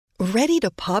Ready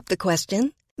to pop the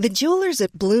question? The jewelers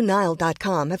at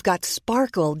BlueNile.com have got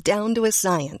sparkle down to a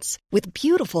science with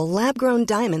beautiful lab-grown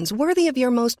diamonds worthy of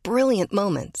your most brilliant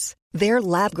moments. Their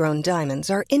lab-grown diamonds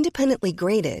are independently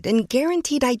graded and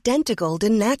guaranteed identical to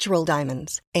natural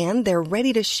diamonds, and they're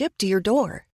ready to ship to your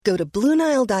door. Go to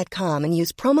BlueNile.com and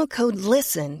use promo code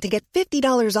LISTEN to get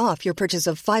 $50 off your purchase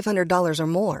of $500 or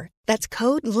more. That's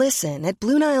code LISTEN at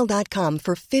BlueNile.com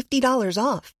for $50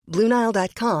 off.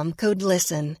 BlueNile.com, code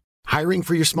LISTEN. Hiring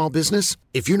for your small business?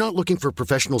 If you're not looking for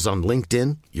professionals on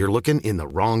LinkedIn, you're looking in the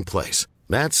wrong place.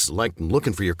 That's like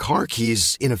looking for your car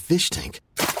keys in a fish tank.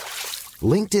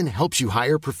 LinkedIn helps you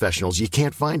hire professionals you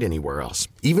can't find anywhere else,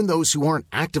 even those who aren't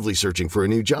actively searching for a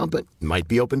new job but might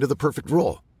be open to the perfect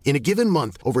role. In a given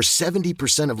month, over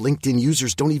 70% of LinkedIn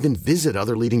users don't even visit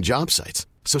other leading job sites.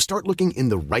 So start looking in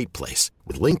the right place.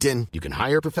 With LinkedIn, you can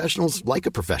hire professionals like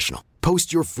a professional.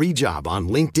 Post your free job on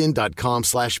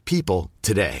linkedin.com/people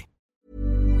today.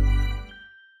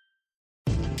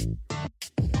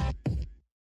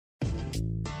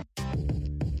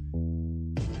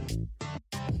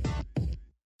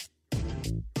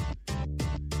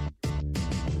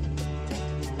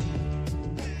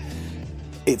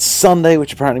 It's Sunday,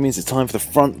 which apparently means it's time for the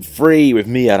front three with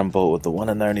me, Adam Bolt, the one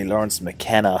and only Lawrence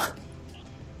McKenna.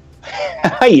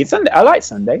 Hey, it's Sunday. I like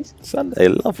Sundays. Sunday,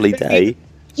 lovely day.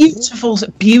 Beautiful,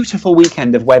 beautiful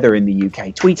weekend of weather in the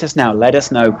UK. Tweet us now. Let us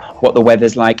know what the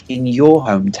weather's like in your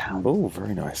hometown. Oh,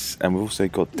 very nice. And we've also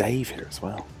got Dave here as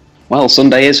well. Well,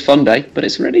 Sunday is fun day, but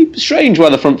it's really strange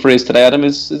where the front three is today, Adam.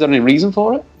 Is there any reason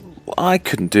for it? Well, I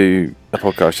couldn't do a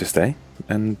podcast yesterday,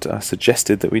 and I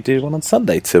suggested that we do one on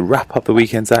Sunday to wrap up the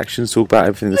weekend's actions, talk about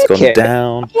everything that's gone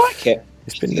down. I like it.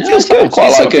 It's been It feels good.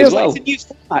 Quite like it as well. It's a new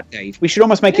format, Dave. We should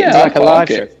almost make it into like a live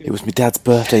show. It was my dad's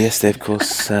birthday yesterday, of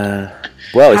course. Well,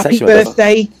 it's Happy actually my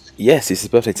birthday. Yes, it's his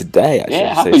birthday today, actually.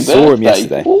 Yeah, So happy saw him birthday.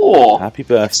 yesterday. Oh. Happy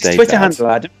birthday, What's his Twitter Dad. handle,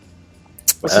 Adam?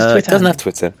 What's his Twitter Doesn't handle?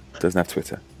 have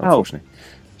Twitter, unfortunately.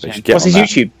 But you should What's get his on that.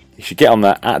 YouTube? You should get on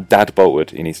that at Dad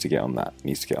Boltwood. He needs to get on that. He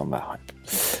needs to get on that hype.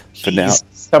 For now,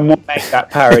 Someone make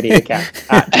that parody account.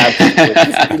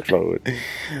 Dad Boltwood.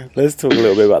 Let's talk a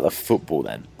little bit about the football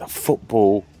then. The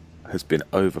football has been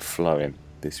overflowing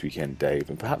this weekend, Dave,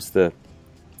 and perhaps the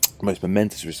most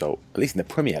momentous result, at least in the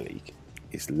Premier League,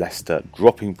 is Leicester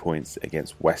dropping points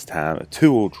against West Ham, a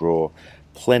 2-2 draw,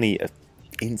 plenty of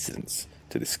incidents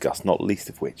to discuss, not least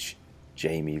of which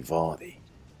Jamie Vardy.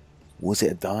 Was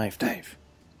it a dive, Dave?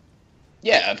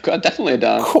 Yeah, definitely a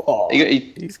dive. Oh,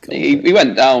 He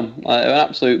went down like an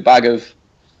absolute bag of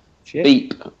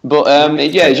beep. But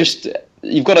just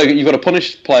you've got to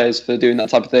punish players for doing that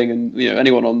type of thing, and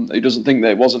anyone who doesn't think that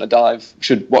it wasn't a dive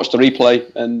should watch the replay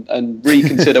and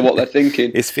reconsider what they're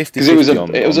thinking. It's 50-50 because it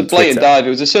was a blatant Twitter. dive. It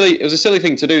was a silly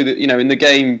thing to do. That in the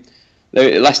game,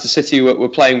 Leicester City were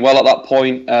playing well at that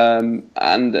point,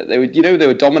 and they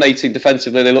were dominating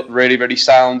defensively. They looked really, really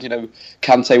sound.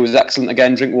 Kante was excellent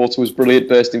again. Drinkwater was brilliant,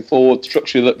 bursting forward.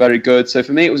 Structurally looked very good. So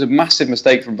for me, it was a massive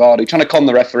mistake from Vardy trying to con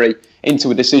the referee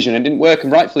into a decision. It didn't work,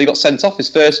 and rightfully got sent off. His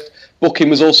first booking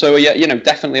was also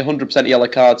definitely 100% yellow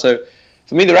card. So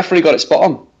for me, the referee got it spot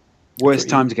on. Worst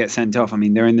time to get sent off. I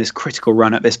mean, they're in this critical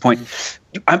run at this point.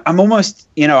 I'm almost,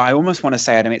 I almost want to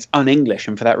say, Adam, it's un-English,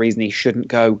 and for that reason, he shouldn't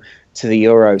go to the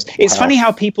Euros. It's funny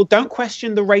how people don't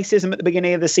question the racism at the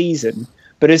beginning of the season,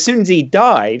 but as soon as he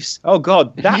dives, oh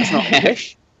God, that's not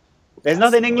English. There's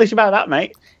nothing English about that,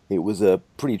 mate. It was a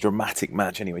pretty dramatic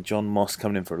match anyway. John Moss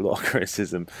coming in for a lot of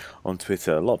criticism on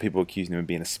Twitter. A lot of people accusing him of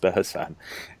being a Spurs fan,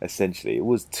 essentially. It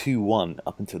was 2-1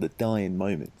 up until the dying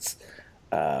moments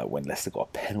when Leicester got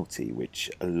a penalty,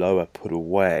 which Aloha put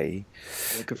away.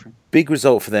 Yeah, good for him. Big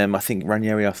result for them. I think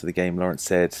Ranieri after the game, Lawrence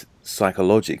said,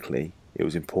 psychologically, it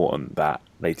was important that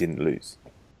they didn't lose.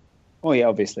 Oh, yeah,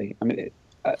 obviously. I mean,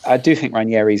 I do think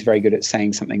Ranieri is very good at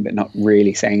saying something but not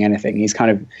really saying anything. He's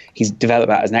developed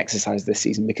that as an exercise this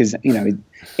season because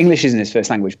English isn't his first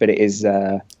language, but it is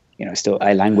still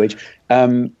a language.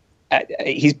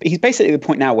 He's basically at the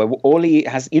point now where all he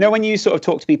has, when you sort of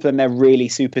talk to people and they're really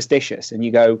superstitious and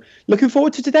you go, looking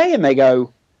forward to today, and they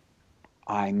go,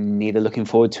 I'm neither looking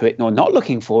forward to it nor not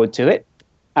looking forward to it.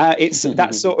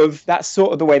 That's sort of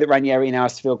the way that Ranieri now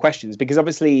has to field questions, because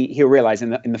obviously he'll realise in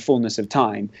the fullness of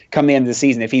time, come the end of the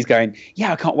season, if he's going,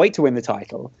 yeah, I can't wait to win the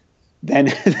title, then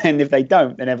if they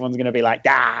don't, then everyone's going to be like,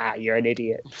 you're an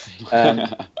idiot.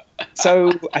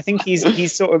 So I think he's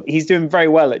doing very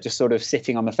well at just sort of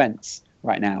sitting on the fence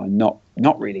right now and not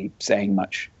really saying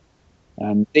much.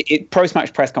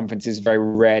 Post-match press conferences very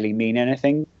rarely mean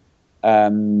anything.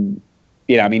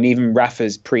 I mean, even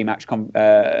Rafa's pre-match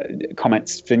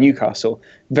comments for Newcastle,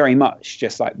 very much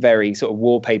just like very sort of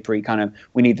wallpapery kind of,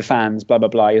 we need the fans, blah, blah,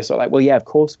 blah. You're sort of like, well, yeah, of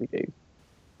course we do.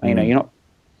 You're not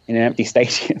in an empty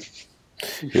stadium.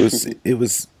 It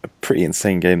was a pretty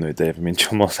insane game though, Dave. I mean,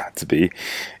 John Moss had to be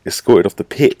escorted off the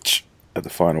pitch at the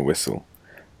final whistle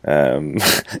by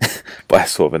a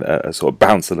sort of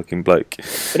bouncer-looking bloke.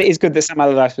 But it is good that Sam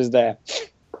Allardyce was there.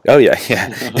 Oh yeah.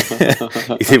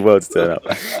 He did well to turn up.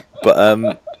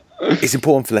 But it's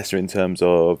important for Leicester in terms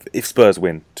of if Spurs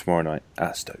win tomorrow night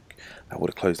at Stoke, that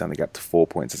would have closed down the gap to 4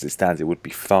 points. As it stands, it would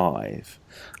be 5.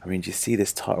 I mean, do you see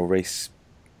this title race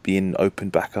being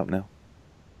opened back up now?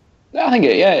 I think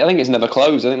it's never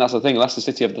closed. I think that's the thing. Leicester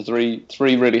City have the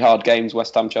three really hard games: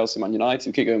 West Ham, Chelsea, Man United.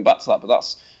 We keep going back to that, but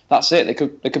that's it. They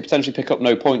could potentially pick up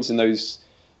no points in those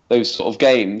sort of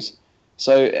games.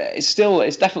 So it's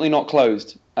definitely not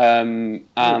closed. And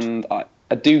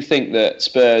I do think that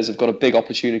Spurs have got a big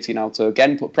opportunity now to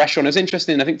again put pressure on. It's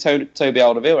interesting. I think Toby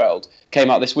Alderweireld came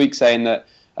out this week saying that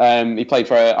he played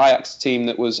for an Ajax team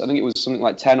that was, I think it was something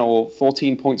like 10 or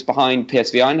 14 points behind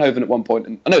PSV Eindhoven at one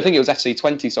point. I think it was FC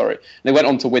 20, sorry. And they went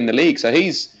on to win the league. So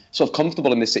he's sort of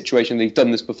comfortable in this situation. They've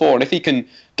done this before. And if he can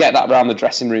get that around the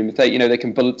dressing room, if they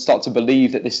can start to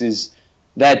believe that this is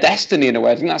their destiny in a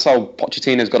way. I think that's how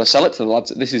Pochettino's got to sell it to the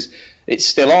lads. It's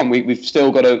still on. We've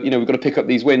still got to, we've got to pick up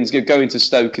these wins. Going to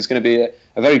Stoke is going to be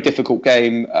a very difficult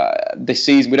game this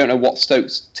season. We don't know what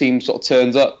Stoke's team sort of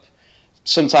turns up.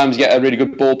 Sometimes you get a really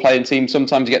good ball-playing team.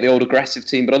 Sometimes you get the old aggressive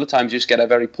team, but other times you just get a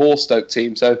very poor Stoke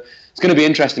team. So it's going to be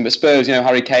interesting. But Spurs,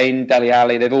 Harry Kane, Dele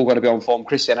Alli, they've all got to be on form.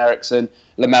 Christian Eriksen,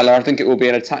 Lamela. I think it will be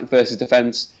an attack versus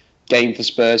defence game for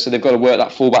Spurs. So they've got to work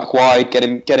that full-back wide, get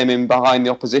him in behind the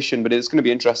opposition. But it's going to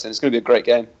be interesting. It's going to be a great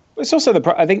game. It's also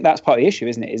I think that's part of the issue,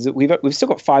 isn't it? Is that we've still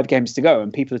got 5 games to go,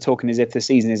 and people are talking as if the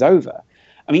season is over.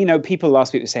 I mean, people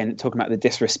last week were talking about the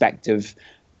disrespect of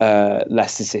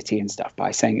Leicester City and stuff by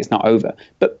saying it's not over.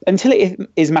 But until it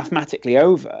is mathematically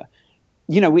over,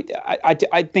 I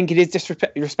think it is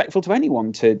disrespectful to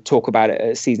anyone to talk about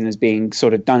a season as being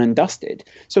sort of done and dusted.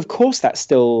 So of course that's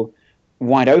still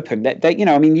wide open.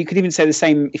 I mean, you could even say the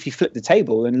same if you flip the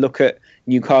table and look at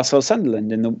Newcastle,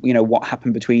 Sunderland, and what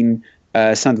happened between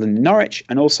Sunderland and Norwich,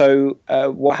 and also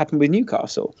what happened with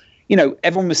Newcastle.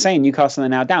 Everyone was saying Newcastle are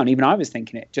now down. Even I was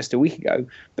thinking it just a week ago.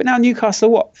 But now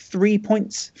Newcastle, 3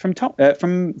 points from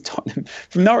Tottenham,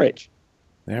 from Norwich.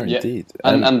 Yeah, indeed.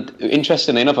 And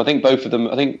interestingly enough, I think both of them.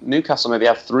 I think Newcastle maybe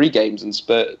have 3 games, and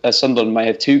Sunderland may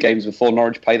have 2 games before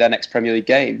Norwich play their next Premier League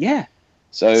game. Yeah.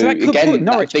 So that could again, put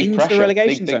Norwich big into pressure, the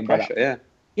relegation big zone. Pressure, yeah.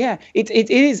 Yeah, it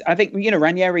is. I think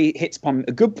Ranieri hits upon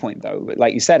a good point though.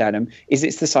 Like you said, Adam,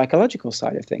 it's the psychological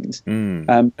side of things. And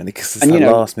because it's that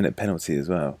last-minute penalty as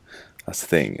well. That's the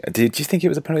thing. Do you think it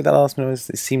was a penalty that last minute?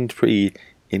 It seemed pretty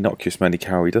innocuous. Andy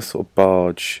Carroll, he does sort of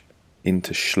barge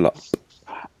into Schlupp.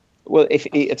 Well, I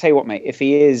tell you what, mate. If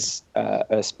he is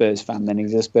a Spurs fan, then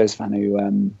he's a Spurs fan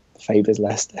who favours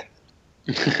Leicester.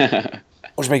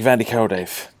 What do you make of Andy Carroll,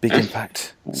 Dave? Big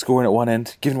impact, scoring at one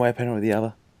end, giving away a penalty at the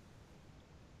other.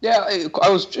 Yeah, I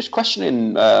was just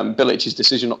questioning Bilic's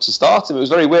decision not to start him. It was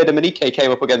very weird. Emenike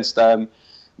came up against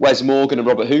Wes Morgan and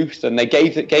Robert Huth, and they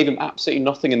gave him absolutely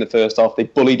nothing in the first half. They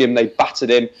bullied him, they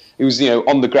battered him. He was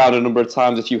on the ground a number of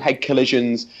times, a few head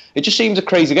collisions. It just seems a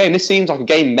crazy game. This seems like a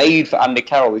game made for Andy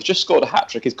Carroll. He's just scored a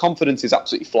hat-trick. His confidence is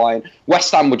absolutely flying.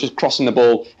 West Ham were just crossing the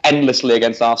ball endlessly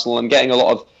against Arsenal and getting a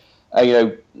lot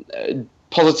of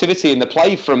positivity in the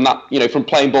play from that, from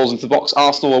playing balls into the box.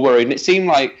 Arsenal were worried, and it seemed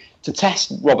like to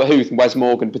test Robert Huth and Wes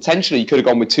Morgan, potentially you could have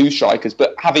gone with 2 strikers,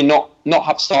 but having not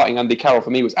have starting Andy Carroll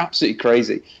for me was absolutely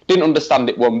crazy. Didn't understand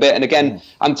it one bit. And again,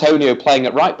 Antonio playing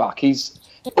at right back, he's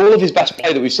all of his best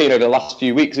play that we've seen over the last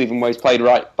few weeks, even where he's played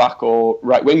right back or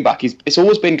right wing back, it's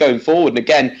always been going forward. And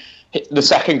again, the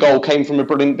second goal came from a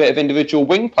brilliant bit of individual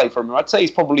wing play from him. I'd say he's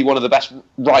probably one of the best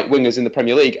right wingers in the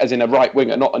Premier League, as in a right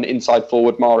winger, not an inside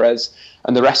forward Mahrez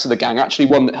and the rest of the gang. Actually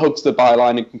one that hugs the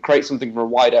byline and can create something from a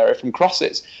wide area from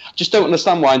crosses. I just don't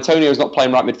understand why Antonio's not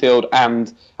playing right midfield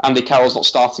and Andy Carroll's not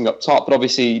starting up top. But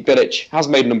obviously Bilic has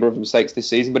made a number of mistakes this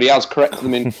season, but he has corrected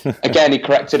them in. Again, he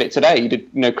corrected it today. He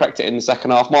did, correct it in the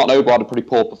second half. Martin Oba had a pretty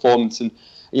poor performance, and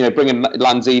bringing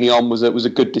Lanzini on was a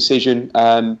good decision.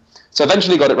 So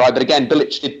eventually got it right, but again,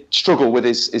 Bilic did struggle with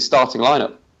his starting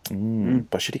lineup.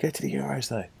 But should he go to the Euros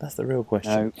though? That's the real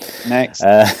question. No. Next.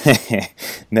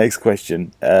 Next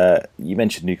question. You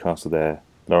mentioned Newcastle there,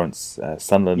 Lawrence.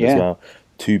 Sunderland as well.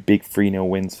 2 big 3-0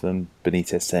 wins for them.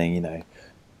 Benitez saying, the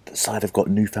side have got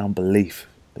newfound belief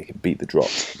they can beat the drop.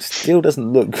 Still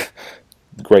doesn't look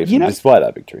great for them despite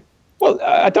that victory. Well,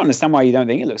 I don't understand why you don't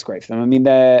think it looks great for them. I mean,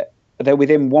 they're they're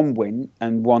within one win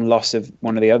and one loss of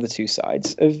one of the other two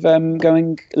sides of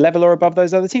going level or above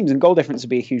those other teams, and goal difference would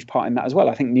be a huge part in that as well.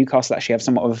 I think Newcastle actually have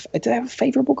somewhat of do they have a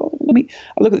favourable goal?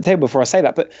 I'll look at the table before I say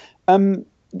that, but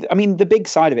I mean, the big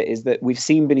side of it is that we've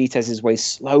seen Benitez's way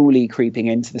slowly creeping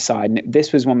into the side, and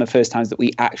this was one of the first times that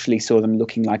we actually saw them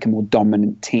looking like a more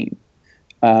dominant team.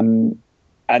 And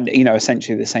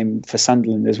essentially the same for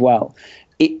Sunderland as well.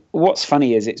 What's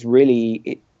funny is it's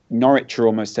really Norwich are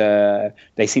almost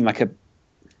they seem like a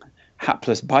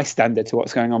hapless bystander to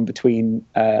what's going on between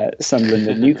Sunderland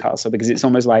and Newcastle, because it's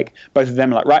almost like both of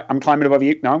them are like, right, I'm climbing above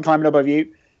you, no, I'm climbing above you.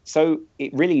 So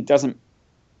it really doesn't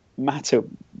matter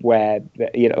where,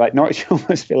 like Norwich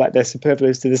almost feel like they're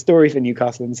superfluous to the story for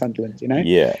Newcastle and Sunderland,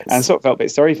 Yeah. And I sort of felt a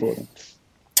bit sorry for them.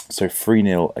 So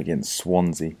 3-0 against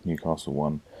Swansea, Newcastle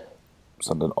won.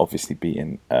 Sunderland obviously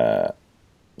beating Norwich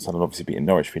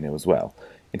 3-0 as well.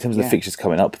 In terms of the fixtures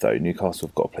coming up, though, Newcastle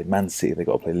have got to play Man City, they've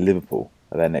got to play Liverpool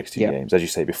at their next two games. As you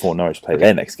say, before Norwich play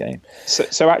their next game.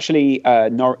 So actually,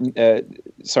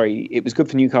 it was good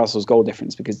for Newcastle's goal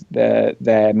difference because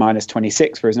they're minus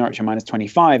 26, whereas Norwich are minus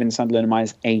 25 and Sunderland are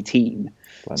minus 18.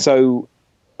 So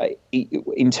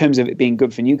in terms of it being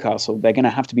good for Newcastle, they're going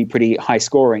to have to be pretty high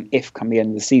scoring if, come the end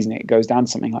of the season, it goes down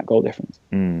to something like goal difference.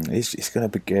 It's going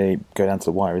to go down to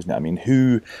the wire, isn't it? I mean,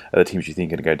 who are the teams you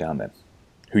think are going to go down then?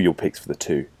 Who are your picks for the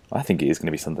two? I think it is going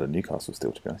to be Sunderland and Newcastle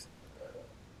still, to be honest.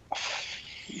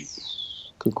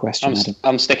 Good question.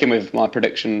 I'm sticking with my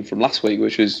prediction from last week,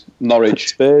 which was Norwich,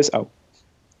 Spurs,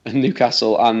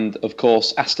 Newcastle, and of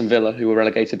course Aston Villa, who were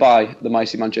relegated by the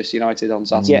mighty Manchester United on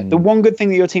Saturday. Yeah, the one good thing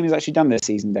that your team has actually done this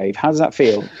season, Dave, how does that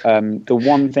feel? The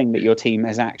one thing that your team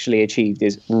has actually achieved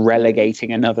is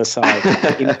relegating another side,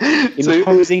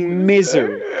 imposing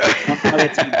misery on another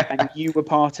team, and you were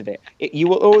part of it. You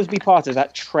will always be part of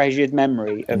that treasured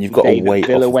memory of and you've got a weight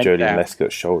Villa off went Joleon down.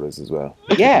 Lescott's shoulders as well.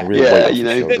 Yeah, Poor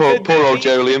old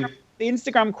Joleon. The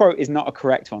Instagram quote is not a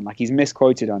correct one. Like, he's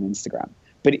misquoted on Instagram,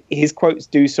 but his quotes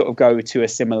do sort of go to a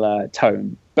similar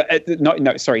tone, but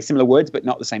similar words, but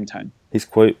not the same tone. His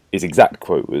exact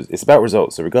quote was, "It's about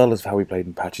results. So regardless of how we played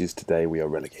in patches today, we are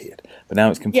relegated. But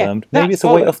now it's confirmed. Maybe it's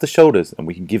a weight off the shoulders, and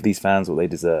we can give these fans what they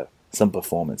deserve: some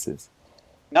performances."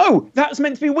 No, that was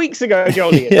meant to be weeks ago,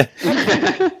 Jolien.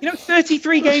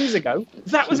 33 games ago,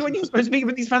 that was when you were supposed to be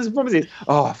giving these fans performances.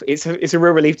 Oh, it's a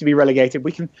real relief to be relegated.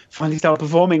 We can finally start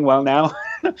performing well now.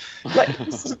 This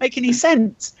doesn't make any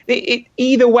sense.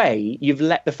 Either way, you've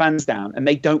let the fans down, and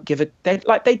they don't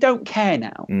they don't care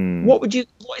now. What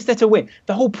is there to win?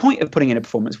 The whole point of putting in a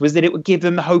performance was that it would give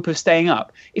them the hope of staying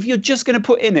up. If you're just going to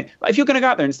put in it, if you're going to go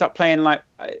out there and start playing like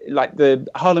the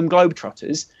Harlem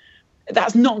Globetrotters,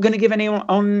 that's not going to give anyone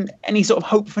on any sort of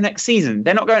hope for next season.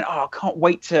 They're not going, I can't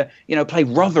wait to play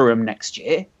Rotherham next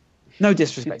year. No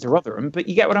disrespect to Rotherham, but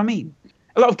you get what I mean.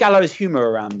 A lot of gallows humour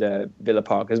around Villa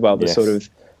Park as well. The sort of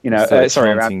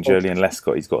around Joleon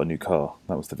Lescott, he's got a new car.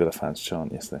 That was the Villa fans'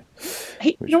 chant yesterday.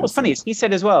 What's funny is he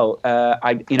said as well.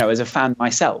 As a fan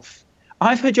myself,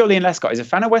 I've heard Joleon Lescott is a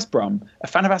fan of West Brom, a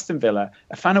fan of Aston Villa,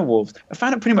 a fan of Wolves, a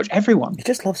fan of pretty much everyone. He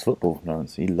just loves football,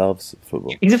 Lawrence. He loves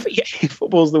football.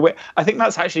 Football's the way. I think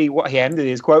that's actually what he ended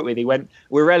his quote with. He went,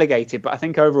 "We're relegated, but I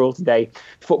think overall today,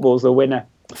 football's the winner."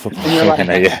 And you're like,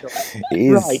 it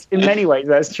is. Right. In many ways,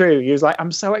 that's true. He was like,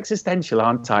 "I'm so existential,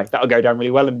 aren't I? That'll go down really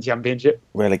well in the Championship."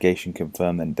 Relegation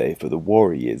confirmed then, Dave. But the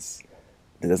worry is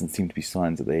there doesn't seem to be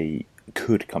signs that they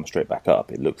could come straight back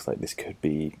up. It looks like this could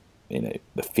be.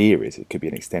 The fear is it could be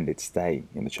an extended stay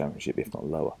in the Championship, if not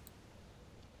lower.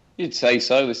 You'd say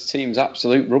so. This team's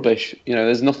absolute rubbish.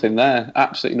 There's nothing there.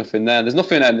 Absolutely nothing there. There's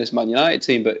nothing in this Man United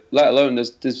team, but let alone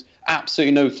there's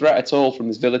absolutely no threat at all from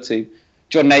this Villa team.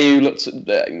 John Nayu looks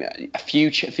a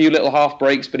few little half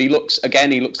breaks, but he looks a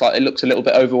little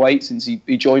bit overweight since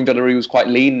he joined Villa. He was quite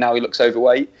lean. Now he looks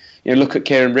overweight. Look at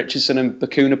Kieran Richardson and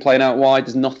Bakuna playing out wide.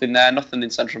 There's nothing there. Nothing in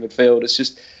central midfield. It's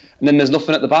just. And then there's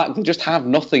nothing at the back. They just have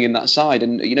nothing in that side.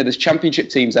 And, there's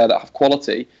Championship teams there that have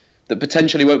quality that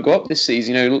potentially won't go up this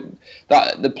season.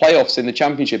 That the playoffs in the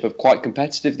Championship are quite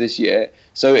competitive this year.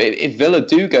 So if Villa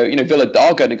do go, Villa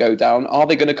are going to go down, are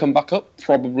they going to come back up?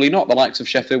 Probably not. The likes of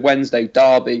Sheffield Wednesday,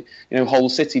 Derby, Hull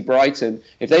City, Brighton.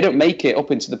 If they don't make it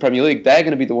up into the Premier League, they're going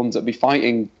to be the ones that will be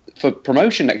fighting for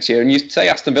promotion next year. And you say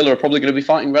Aston Villa are probably going to be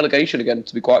fighting relegation again,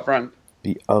 to be quite frank.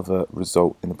 The other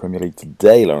result in the Premier League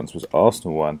today, Lawrence, was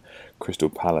Arsenal 1, Crystal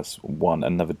Palace 1.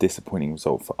 Another disappointing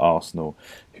result for Arsenal,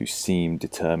 who seemed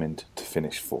determined to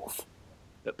finish fourth.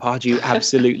 But Pardew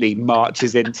absolutely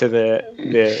marches into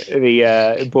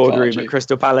the boardroom at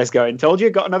Crystal Palace going, "Told you,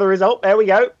 got another result. There we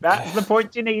go. That's the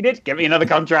point you needed. Give me another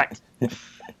contract."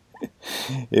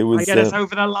 It was. I get us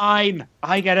over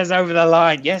the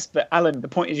line. Yes, but Alan, the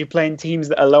point is you're playing teams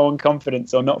that are low on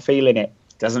confidence or not feeling it.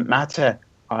 Doesn't matter.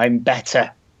 I'm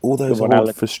better. All those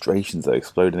old frustrations are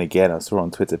exploding again. I saw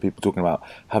on Twitter people talking about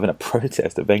having a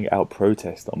Wenger out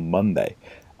protest on Monday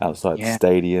outside the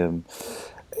stadium.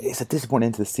 It's a disappointing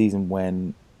end to the season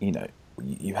when,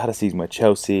 you had a season where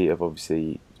Chelsea have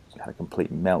obviously had a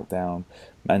complete meltdown.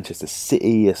 Manchester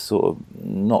City are sort of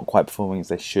not quite performing as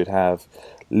they should have.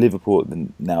 Liverpool,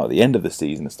 now at the end of the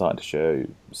season, are starting to show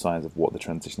signs of what the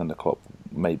transition under Klopp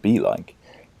may be like.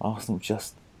 Arsenal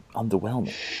just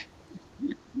underwhelming.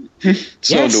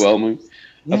 Underwhelming.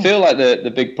 Yeah. I feel like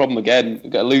the big problem again,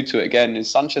 I'll allude to it again, is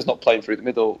Sanchez not playing through the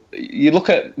middle. You look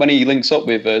at when he links up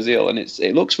with Ozil, and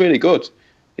it looks really good.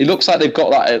 It looks like they've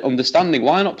got that understanding.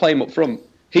 Why not play him up front?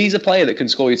 He's a player that can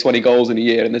score you 20 goals in a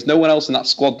year, and there's no one else in that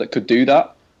squad that could do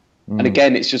that. And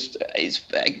again, it just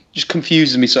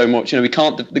confuses me so much. We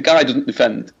can't. The guy doesn't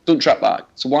defend, doesn't track back.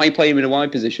 So why play him in a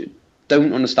wide position?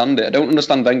 Don't understand it. I don't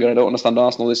understand Wenger. I don't understand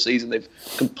Arsenal this season. They've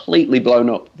completely blown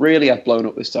up. Really have blown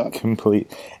up this time.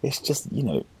 It's just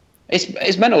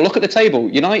It's mental. Look at the table.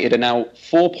 United are now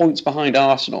 4 points behind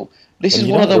Arsenal. This is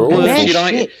one of the worst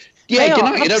United. Shit. Yeah,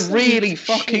 United are really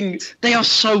fucking. Shit. They are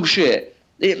so shit.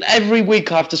 Every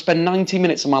week I have to spend 90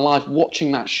 minutes of my life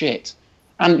watching that shit.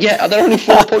 And yet they're only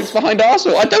 4 points behind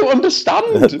Arsenal. I don't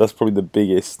understand. That's probably the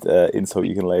biggest insult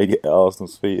you can lay at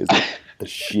Arsenal's feet, is a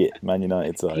shit Man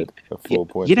United side of 4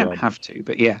 points. You don't have to,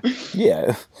 but yeah.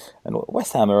 Yeah. And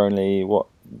West Ham are only,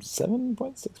 7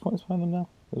 points, 6 points behind them now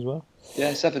as well?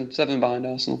 Yeah, seven behind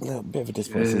Arsenal. A little bit of a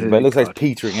disappointment, but it looks like it's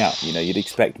petering out. You'd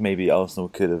expect maybe Arsenal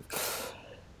could have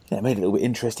made it a little bit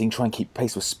interesting, try and keep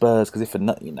pace with Spurs, because if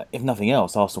nothing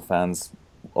else, Arsenal fans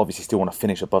obviously still want to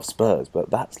finish above Spurs, but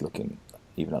that's looking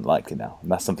even unlikely now. And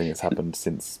that's something that's happened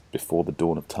since before the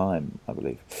dawn of time, I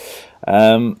believe.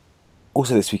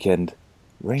 Also this weekend,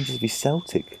 Rangers v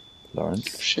Celtic,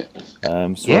 Lawrence. Shit.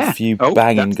 A few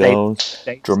banging goals,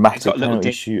 dramatic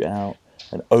penalty shootout,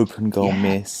 an open goal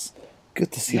miss.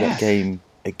 Good to see that game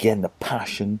again, the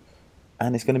passion.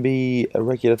 And it's going to be a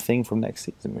regular thing from next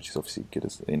season, which is obviously good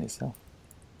in itself.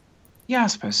 Yeah, I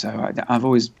suppose so.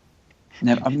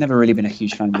 I've never really been a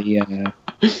huge fan of the...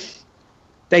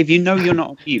 Dave, you're not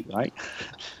on mute, right?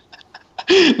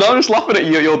 No, I'm just laughing at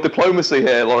your diplomacy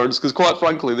here, Lawrence, because quite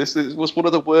frankly, this was one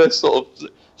of the worst sort of...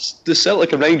 The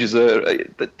Celtic and Rangers they're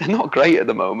not great at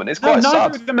the moment. It's quite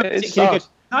sad.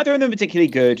 Neither of them are particularly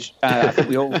good. I think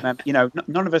we all remember,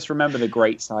 none of us remember the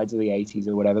great sides of the 80s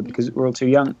or whatever because we're all too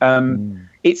young.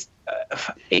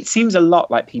 It seems a lot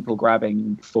like people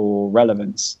grabbing for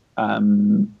relevance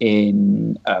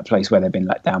in a place where they've been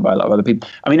let down by a lot of other people.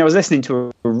 I mean, I was listening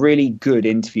to a really good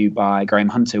interview by Graham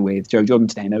Hunter with Joe Jordan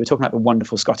today, and they were talking about the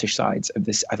wonderful Scottish sides of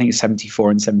this, I think it's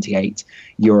 74 and 78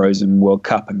 Euros and World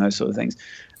Cup and those sort of things.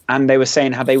 And they were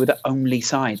saying how they were the only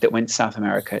side that went to South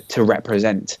America to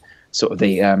represent sort of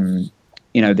the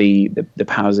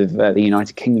powers of the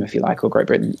United Kingdom, if you like, or Great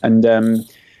Britain. And,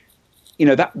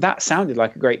 that sounded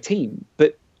like a great team,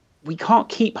 but we can't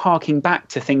keep harking back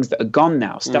to things that are gone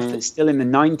now, stuff that's still in the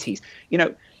 90s.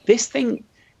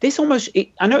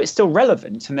 I know it's still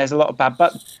relevant and there's a lot of bad,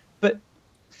 but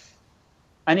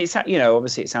and it's,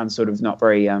 obviously it sounds sort of not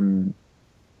very, I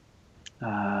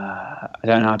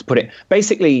don't know how to put it.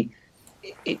 Basically,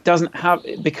 it doesn't have,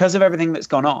 because of everything that's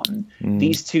gone on,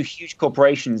 these two huge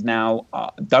corporations now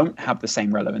don't have the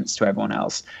same relevance to everyone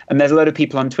else. And there's a lot of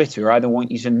people on Twitter who either want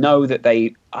you to know that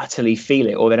they utterly feel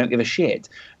it or they don't give a shit.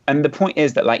 And the point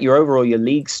is that your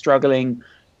league's struggling.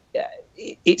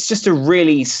 It's just a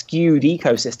really skewed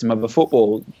ecosystem of a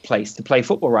football place to play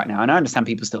football right now. And I understand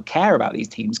people still care about these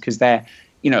teams because they're,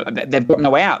 they've got no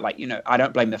way out. I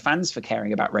don't blame the fans for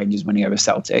caring about Rangers winning over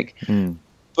Celtic.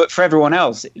 But for everyone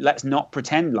else, let's not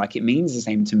pretend like it means the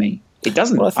same to me. It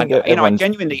doesn't. Well, I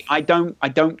genuinely, I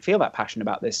don't feel that passionate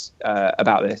about this.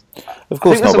 Of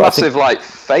course, I think there's a massive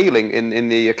failing in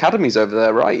the academies over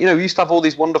there, right? We used to have all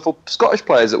these wonderful Scottish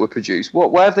players that were produced.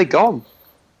 Where have they gone?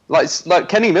 Like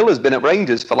Kenny Miller's been at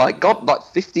Rangers for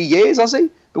 50 years, has he?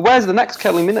 But where's the next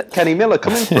Kenny Miller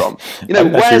coming from? I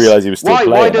didn't actually realise he was still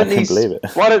playing. I can't believe it.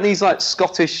 Why don't these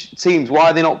Scottish teams? Why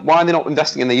are they not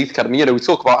investing in the youth academy? We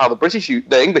talk about how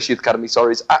the English youth academy,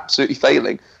 is absolutely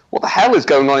failing. What the hell is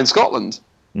going on in Scotland?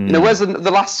 Where's the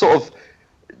last sort of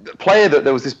player that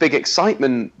there was this big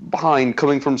excitement behind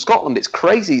coming from Scotland? It's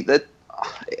crazy that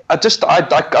I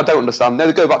don't understand.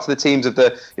 Now, go back to the teams of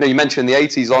the, you mentioned the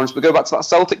 80s, Lawrence, but go back to that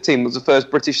Celtic team that was the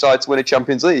first British side to win a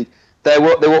Champions League. They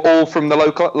were all from the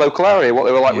local area, what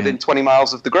they were like within 20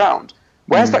 miles of the ground.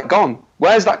 Where's that gone?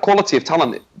 Where's that quality of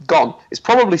talent gone? It's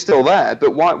probably still there,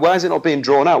 but why is it not being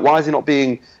drawn out? Why is it not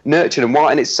being nurtured?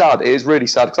 And it's sad. It is really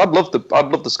sad, because I'd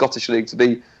love the Scottish League to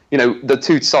be, the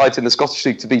two sides in the Scottish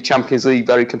League to be Champions League,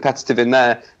 very competitive in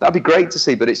there. That'd be great to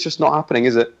see, but it's just not happening,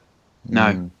 is it?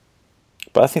 No.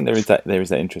 But I think there is that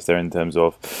interest there in terms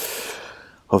of,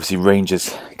 obviously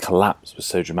Rangers' collapse was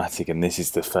so dramatic, and this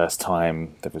is the first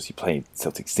time they've obviously played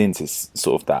Celtic since. It's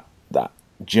sort of that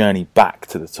journey back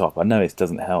to the top. I know it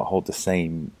doesn't hold the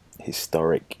same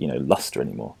historic, luster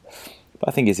anymore, but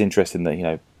I think it's interesting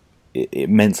that it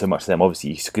meant so much to them.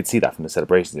 Obviously, you could see that from the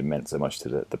celebrations. It meant so much to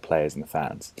the players and the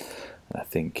fans, and I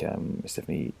think it's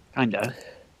definitely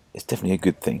a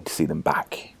good thing to see them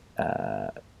back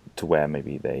to where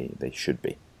maybe they should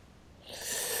be.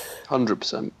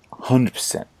 100%.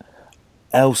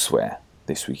 Elsewhere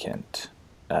this weekend,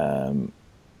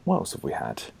 what else have we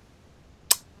had?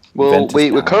 Well,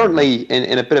 we're currently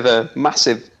in a bit of a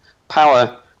massive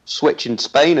power switch in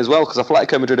Spain as well, because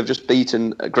Atletico Madrid have just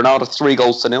beaten Granada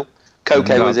 3-0.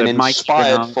 Koke was in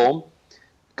inspired form.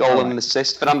 Goal and an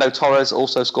assist. Fernando Torres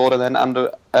also scored, and then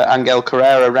Angel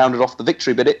Carrera rounded off the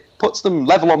victory, but it puts them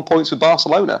level on points with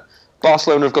Barcelona.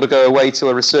 Barcelona have got to go away to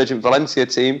a resurgent Valencia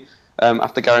team.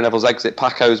 After Gary Neville's exit,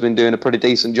 Paco's been doing a pretty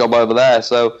decent job over there,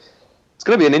 so it's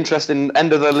going to be an interesting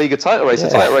end of the Liga title race. A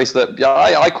title race that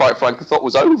I quite frankly thought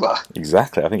was over.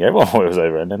 Exactly. I think everyone thought it was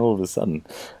over, and then all of a sudden,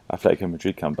 Atletico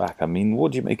Madrid come back. I mean,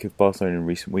 what do you make of Barcelona in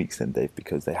recent weeks then, Dave?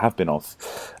 Because they have been off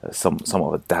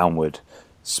somewhat of a downward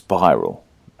spiral.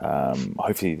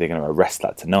 Hopefully they're going to arrest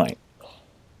that tonight.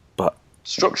 But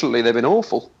structurally, they've been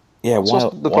awful. Yeah,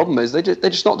 the problem is they're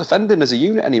just not defending as a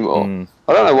unit anymore.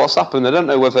 I don't know what's happened. I don't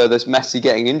know whether this Messi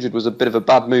getting injured was a bit of a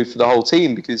bad move for the whole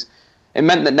team, because it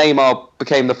meant that Neymar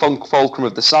became the fulcrum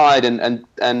of the side and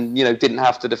didn't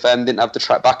have to defend, didn't have to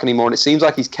track back anymore. And it seems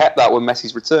like he's kept that when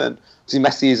Messi's returned. See,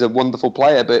 Messi is a wonderful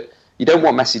player, but you don't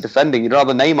want Messi defending. You'd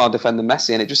rather Neymar defend than Messi.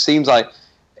 And it just seems like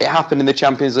it happened in the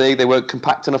Champions League. They weren't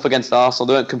compact enough against Arsenal.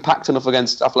 They weren't compact enough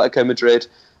against Atletico Madrid.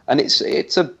 And it's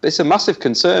a massive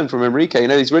concern from Enrique.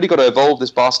 He's really got to evolve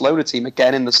this Barcelona team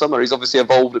again in the summer. He's obviously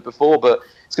evolved it before, but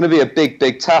it's going to be a big,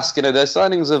 big task. Their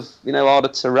signings of Arda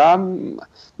Turan,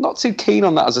 not too keen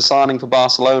on that as a signing for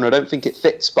Barcelona. I don't think it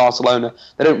fits Barcelona.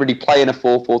 They don't really play in a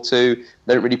 4-4-2.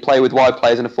 They don't really play with wide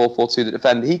players in a 4-4-2 to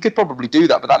defend. He could probably do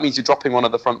that, but that means you're dropping one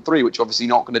of the front three, which obviously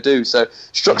not going to do. So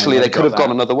structurally, they could have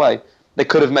gone another way. They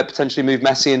could have potentially moved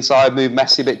Messi inside, moved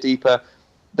Messi a bit deeper,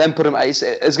 then put him. There's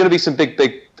going to be some big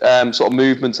sort of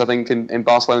movements, I think, in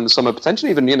Barcelona in the summer.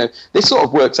 Potentially even, this sort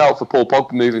of works out for Paul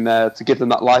Pogba moving there to give them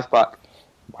that life back.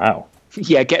 Wow.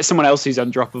 Yeah, get someone else who's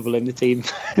undroppable in the team.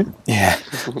 Yeah,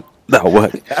 that'll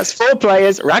work. That's 4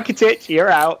 players. Rakitic, you're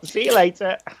out. See you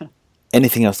later.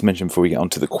 Anything else to mention before we get on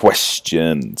to the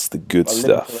questions, the good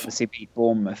stuff? Liverpool obviously beat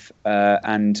Bournemouth,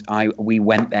 and we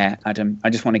went there, Adam. I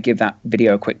just want to give that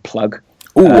video a quick plug.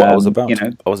 I was about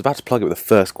to plug it with the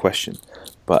first question,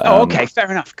 but okay,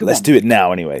 fair enough. Let's do it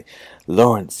now anyway.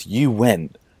 Lawrence, you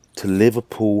went to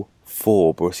Liverpool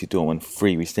 4, Borussia Dortmund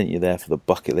 3. We sent you there for the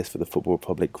bucket list for the Football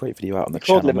Republic. Great video out on the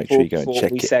channel. Make sure you go and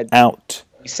check it out.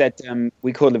 We said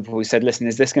we called Liverpool. We said, listen,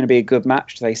 is this going to be a good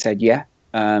match? They said, yeah.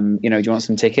 Do you want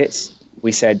some tickets?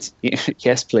 We said,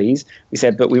 yes, please. We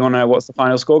said, but we want to know what's the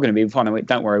final score going to be.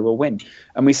 Don't worry, we'll win.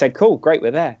 And we said, cool, great,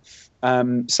 we're there.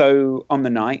 So on the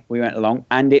night we went along,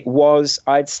 and it was,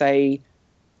 I'd say,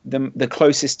 the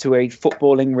closest to a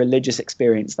footballing religious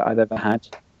experience that I've ever had.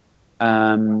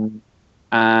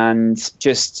 And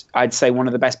just, I'd say, one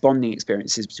of the best bonding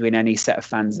experiences between any set of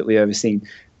fans that we've ever seen.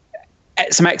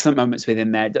 Some excellent moments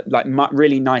within there, like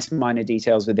really nice minor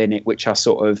details within it, which are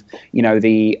sort of,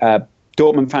 the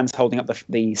Dortmund fans holding up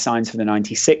the signs for the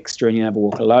 96 during You Never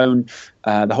Walk Alone,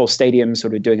 the whole stadium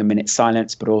sort of doing a minute's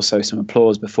silence, but also some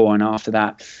applause before and after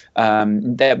that.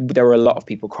 There were a lot of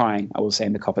people crying, I will say,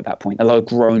 in the Kop at that point. A lot of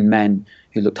grown men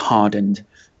who looked hardened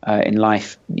in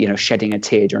life, shedding a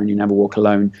tear during You Never Walk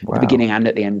Alone, at the beginning and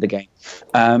at the end of the game.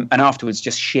 And afterwards,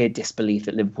 just sheer disbelief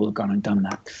that Liverpool had gone and done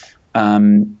that.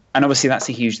 And obviously that's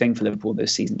a huge thing for Liverpool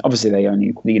this season. Obviously they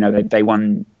only, they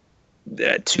won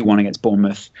 2-1 against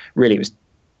Bournemouth. Really, it was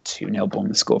 2-0.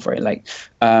 Bournemouth scored very late.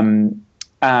 And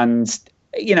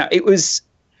it was,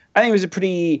 I think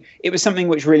it was something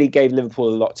which really gave Liverpool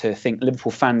a lot to think,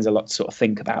 Liverpool fans a lot to sort of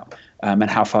think about, and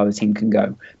how far the team can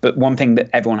go. But one thing that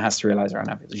everyone has to realise around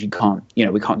that is we can't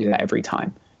do that every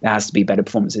time. There has to be better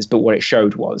performances. But what it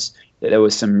showed was that there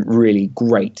was some really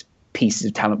great pieces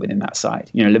of talent within that side.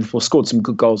 Liverpool scored some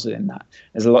good goals within that.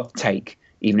 There's a lot to take,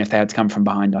 even if they had to come from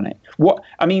behind on it.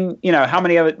 How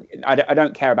many other... I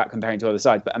don't care about comparing to other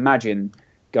sides, but imagine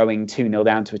going 2-0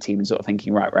 down to a team and sort of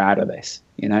thinking, right, we're out of this,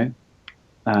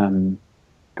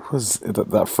 It was that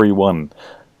 3-1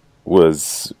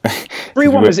 was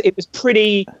 3-1 it was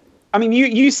pretty. I mean,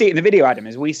 you see it in the video, Adam,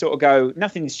 as we sort of go,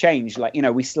 nothing's changed. Like,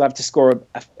 we still have to score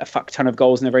a fuck ton of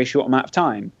goals in a very short amount of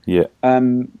time. Yeah.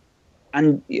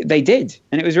 And they did,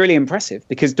 and it was really impressive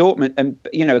because Dortmund,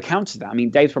 countered that. I mean,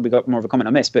 Dave's probably got more of a comment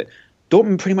on this, but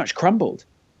Dortmund pretty much crumbled.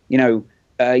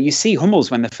 You see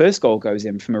Hummels when the first goal goes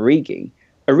in from Origi.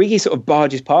 Origi sort of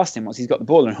barges past him once he's got the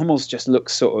ball, and Hummels just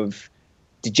looks sort of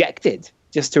dejected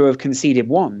just to have conceded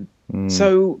one.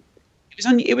 So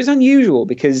it was unusual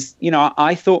because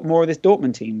I thought more of this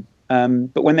Dortmund team,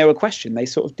 but when they were questioned, they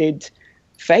sort of did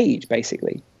fade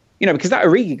basically. Because that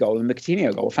Origi goal and the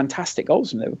Coutinho goal were fantastic goals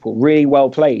from Liverpool, really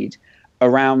well played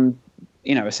around,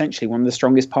 essentially one of the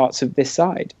strongest parts of this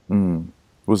side. It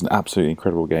was an absolutely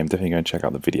incredible game. Definitely go and check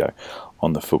out the video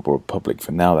on the Football Republic.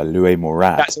 For now, Louis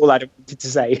Mourad. That's all I wanted to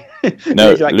say.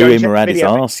 No, Louis Mourad is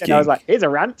asking. And I was like, here's a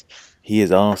rant. He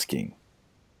is asking.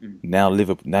 Now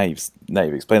Liverpool. Now you've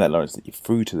explained that, Lawrence, that you're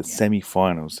through to the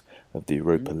semi-finals of the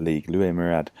Europa League. Louis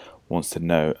Mourad wants to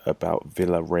know about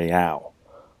Villarreal.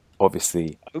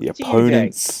 Obviously, the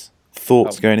opponent's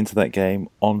thoughts going into that game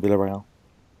on Villarreal.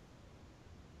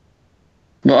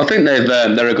 Well, I think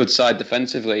they're a good side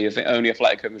defensively. I think only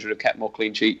Atletico Madrid have kept more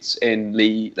clean sheets in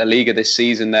La Liga this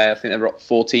season. I think they've got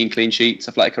 14 clean sheets.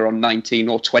 Atletico are on 19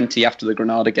 or 20 after the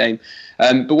Granada game.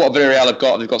 But what Villarreal have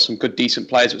got, they've got some good, decent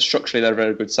players, but structurally they're a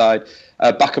very good side.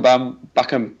 Beckham,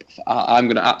 I'm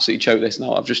going to absolutely choke this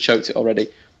now. I've just choked it already.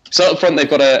 So up front, they've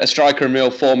got a striker in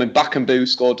real form in Bakambu,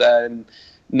 scored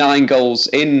 9 goals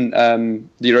in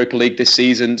the Europa League this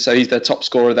season, so he's their top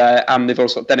scorer there. And they've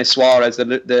also got Denis Suarez,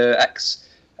 the ex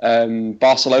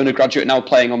Barcelona graduate, now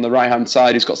playing on the right hand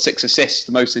side, who's got 6 assists,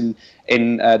 the most in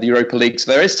the Europa League.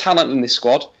 So there is talent in this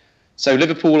squad. So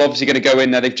Liverpool obviously going to go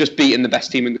in there. They've just beaten the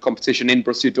best team in the competition in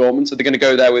Borussia Dortmund, so they're going to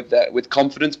go there with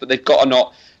confidence. But they've got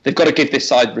to give this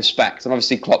side respect, and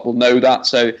obviously Klopp will know that.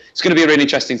 So it's going to be a really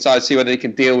interesting side to see whether they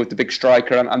can deal with the big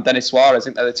striker and Denis Suarez. I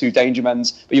think they're the two danger men.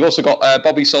 But you've also got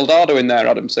Bobby Soldado in there,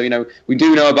 Adam. So we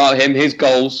do know about him, his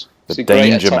goals. The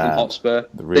danger man, Hotspur,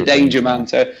 the danger man.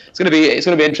 So it's going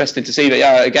to be interesting to see that.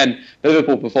 Yeah, again, the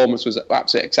Liverpool performance was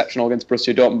absolutely exceptional against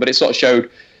Borussia Dortmund, but it sort of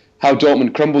showed how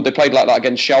Dortmund crumbled. They played like that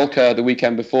against Schalke the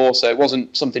weekend before, so it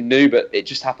wasn't something new, but it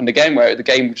just happened again where the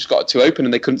game just got too open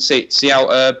and they couldn't see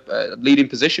out a leading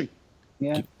position.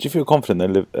 Yeah. Do you feel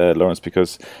confident then, Lawrence?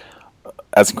 Because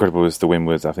as incredible as the win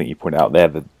was, I think you pointed out there,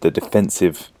 the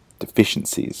defensive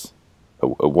deficiencies are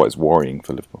what is worrying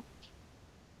for Liverpool.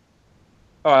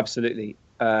 Oh, absolutely.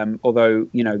 Although,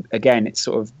 again, it's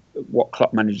sort of what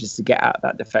Klopp manages to get out of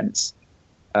that defence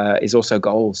is also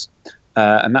goals.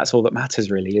 And that's all that matters,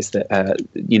 really, is that,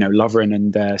 Lovren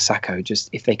and Sacco,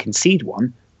 just if they concede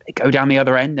one, they go down the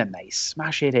other end and they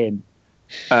smash it in.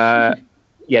 There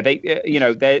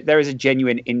is a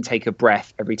genuine intake of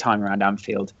breath every time around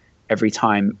Anfield, every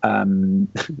time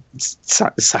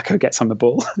Sacco gets on the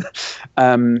ball.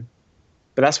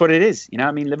 But that's what it is.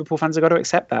 Liverpool fans have got to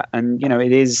accept that. And,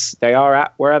 they are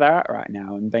at where they're at right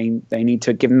now, and they need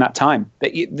to give them that time.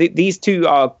 These two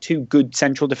are two good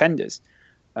central defenders.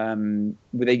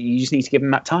 You just need to give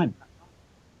them that time.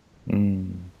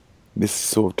 This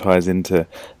sort of ties into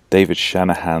David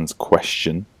Shanahan's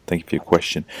question. Thank you for your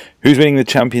question. Who's winning the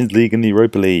Champions League and the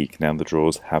Europa League now the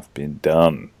draws have been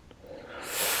done?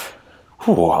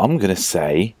 I'm going to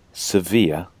say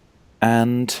Sevilla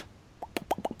and...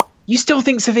 You still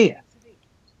think Sevilla?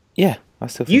 Yeah, I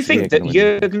still think You Sevilla think that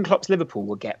Jurgen Klopp's Liverpool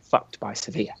will get fucked by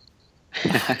Sevilla?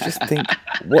 Just think,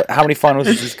 how many finals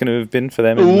is this going to have been for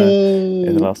them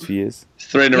in the last few years?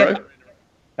 3 in a row.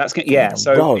 That's good. Yeah.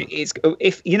 So it's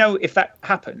if that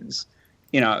happens,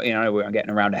 we're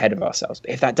getting around ahead of ourselves. But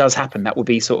if that does happen, that will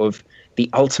be sort of the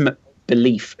ultimate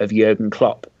belief of Jurgen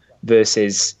Klopp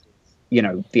versus,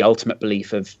 the ultimate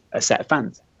belief of a set of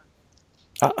fans.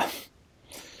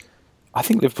 I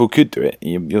think Liverpool could do it.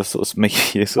 You're sort of swaying me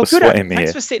here.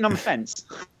 Thanks for sitting on the fence.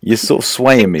 You're sort of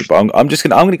swaying me, but I'm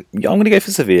gonna go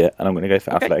for Sevilla and I'm gonna go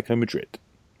for Atletico Madrid.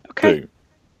 Okay.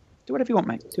 Do whatever you want,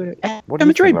 mate. What do you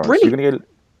Madrid, think, brilliant.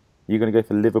 You're gonna go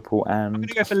for Liverpool and... I'm gonna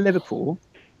go for Liverpool,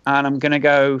 and I'm gonna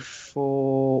go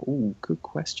for... Ooh, good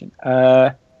question.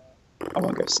 I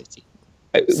won't go City.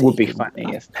 It would be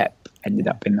funny if Pep ended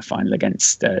up in the final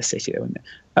against City, wouldn't it?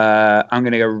 I'm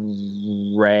going to go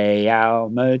Real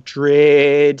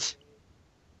Madrid.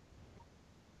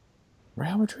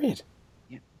 Real Madrid?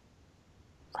 Yeah.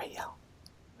 Real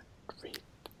Madrid.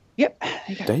 Yep. There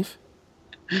you go. Dave?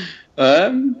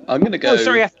 I'm going to go... Oh,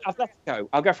 sorry, Atletico.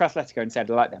 I'll go for Atletico instead.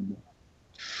 I like them more.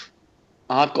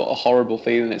 I've got a horrible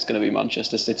feeling it's going to be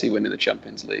Manchester City winning the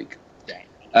Champions League.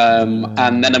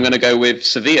 And then I'm going to go with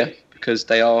Sevilla because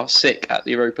they are sick at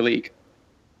the Europa League.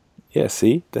 Yeah,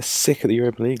 see? They're sick at the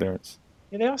Europa League, Lawrence.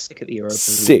 Yeah, they are sick at the Europa League.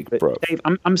 Sick, bro. Dave,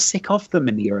 I'm sick of them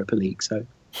in the Europa League, so...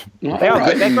 They are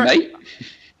right, good. They're great. mate.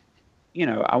 You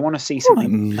know, I want to see Right,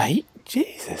 something. mate.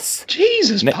 Jesus.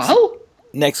 Jesus, pal.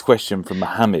 Next question from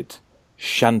Mohammed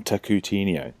Shanta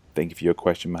Coutinho. Thank you for your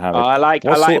question, Mohammed. I like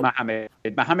What sort- Mohammed.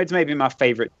 Mohammed's maybe my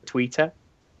favourite tweeter.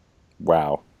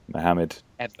 Wow, Mohammed,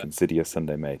 Ever. consider your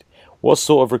Sunday made. What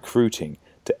sort of recruiting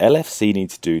do LFC need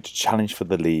to do to challenge for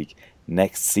the league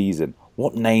next season?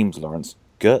 What names, Lawrence?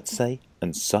 Goetze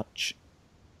and such?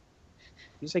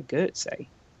 You say Goetze?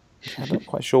 I'm not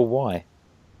quite sure why.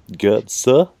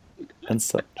 Goetze and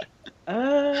such.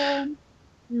 I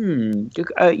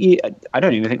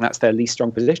don't even think that's their least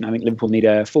strong position. I think Liverpool need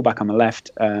a fullback on the left,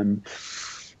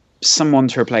 someone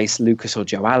to replace Lucas or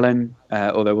Joe Allen,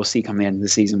 although we'll see come the end of the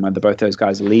season whether both those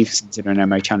guys will leave, considering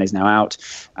Emre Can is now out,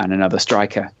 and another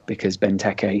striker because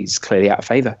Benteke is clearly out of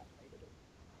favour.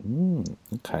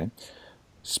 Okay.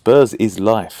 Spurs is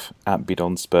life at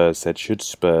Bidon Spurs said, should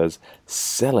Spurs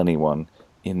sell anyone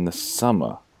in the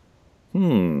summer?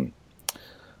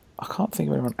 I can't think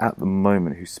of anyone at the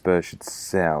moment who Spurs should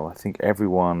sell. I think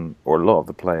everyone, or a lot of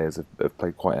the players, have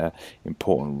played quite an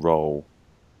important role.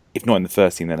 If not in the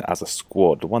first team, then as a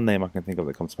squad. The one name I can think of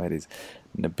that comes to mind is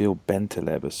Nabil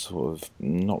Bentaleb, has sort of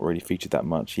not really featured that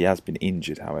much. He has been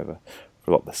injured, however, for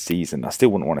a lot of the season. I still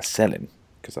wouldn't want to sell him,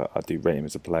 because I do rate him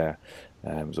as a player.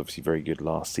 He was obviously very good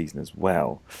last season as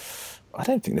well. I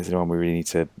don't think there's anyone we really need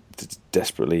to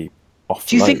desperately offload.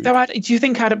 Do you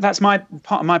think, Adam, that's part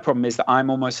of my problem is that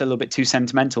I'm almost a little bit too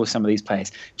sentimental with some of these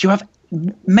players. Do you have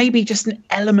maybe just an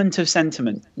element of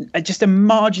sentiment, just a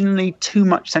marginally too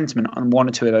much sentiment on one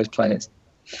or two of those players?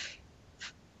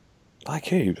 Like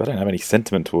who? I don't have any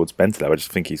sentiment towards Bentaleb. I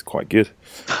just think he's quite good.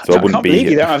 So I can't believe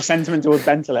you don't have sentiment towards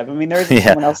Bentaleb. I mean, there isn't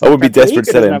someone else. I would be desperate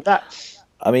to sell him. That.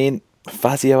 I mean,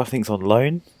 Fazio, I think, is on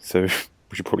loan, so we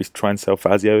should probably try and sell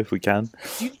Fazio if we can.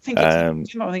 Do you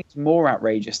not think it's more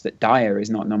outrageous that Dyer is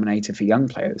not nominated for Young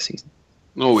Player of the Season?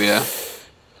 Oh yeah.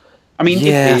 I mean,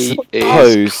 yeah, He I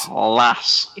is suppose.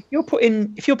 class. if you're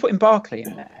putting Barkley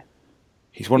in there,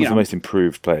 He's one of the most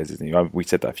improved players, isn't he? We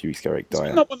said that a few weeks ago, Eric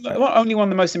Dyer. not only one of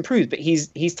the most improved, but he's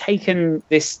taken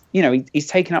this. You know, he's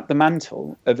taken up the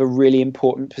mantle of a really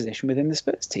important position within the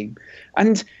Spurs team,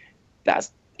 and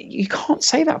you can't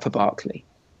say that for Barkley.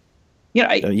 You know,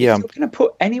 if you're going to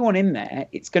put anyone in there,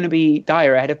 it's going to be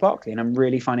Dyer ahead of Barkley, and I'm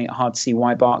really finding it hard to see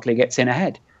why Barkley gets in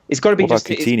ahead. It's got to be. What about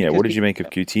Coutinho? What did you make of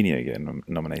Coutinho getting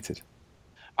nominated?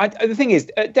 The thing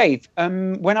is, Dave,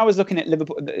 when I was looking at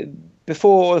Liverpool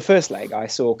before the first leg, I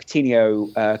saw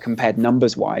Coutinho compared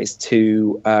numbers-wise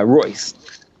to Royce.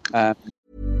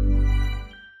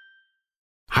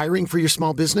 Hiring for your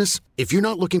small business? If you're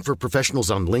not looking for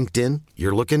professionals on LinkedIn,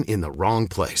 you're looking in the wrong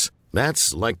place.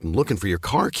 That's like looking for your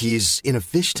car keys in a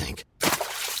fish tank.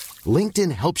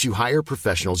 LinkedIn helps you hire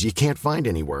professionals you can't find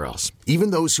anywhere else,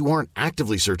 even those who aren't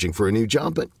actively searching for a new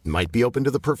job but might be open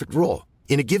to the perfect role.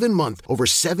 In a given month, over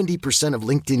 70% of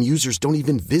LinkedIn users don't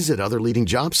even visit other leading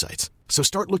job sites. So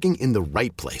start looking in the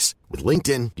right place. With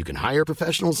LinkedIn, you can hire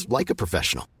professionals like a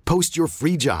professional. Post your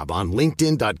free job on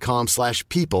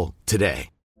linkedin.com/people today.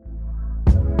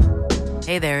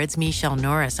 Hey there, it's Michelle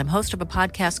Norris. I'm host of a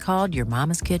podcast called Your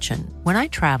Mama's Kitchen. When I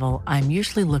travel, I'm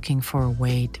usually looking for a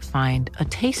way to find a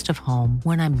taste of home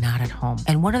when I'm not at home.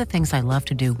 And one of the things I love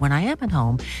to do when I am at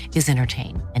home is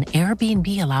entertain. And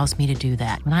Airbnb allows me to do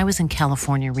that. When I was in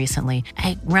California recently,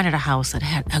 I rented a house that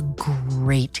had a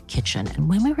great kitchen. And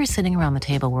when we were sitting around the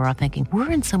table, we were all thinking,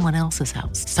 we're in someone else's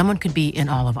house. Someone could be in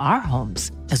all of our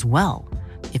homes as well.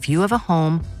 If you have a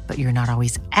home, but you're not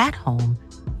always at home,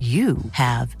 you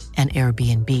have an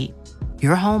Airbnb.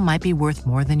 Your home might be worth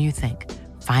more than you think.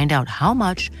 Find out how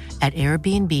much at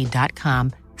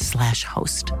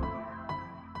airbnb.com/host.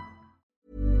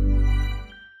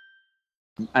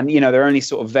 And, you know, they're only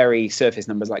sort of very surface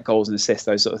numbers like goals and assists,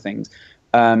 those sort of things.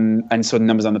 And sort of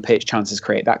numbers on the pitch, chances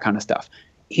created, that kind of stuff.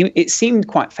 It seemed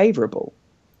quite favourable.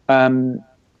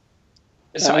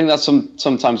 So I think that's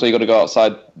sometimes where you got to go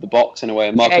outside the box in a way.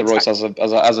 And Marco Royce has had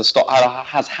a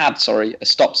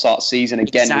stop-start season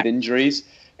again with injuries.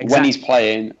 Exactly. When he's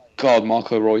playing, God,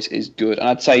 Marco Royce is good, and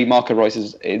I'd say Marco Royce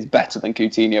is better than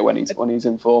Coutinho when he's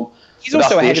in form. He's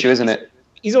also that's the issue, isn't it?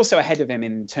 He's also ahead of him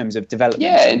in terms of development.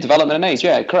 Yeah, in development and age.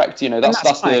 Yeah, correct. You know, that's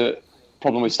the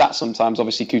problem with stats sometimes.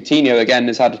 Obviously, Coutinho again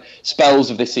has had spells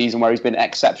of this season where he's been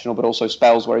exceptional, but also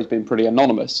spells where he's been pretty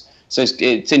anonymous. So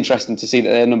it's interesting to see that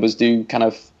their numbers do kind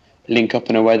of link up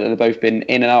in a way that they've both been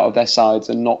in and out of their sides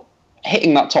and not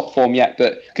hitting that top form yet.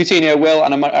 But Coutinho will,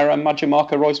 and I imagine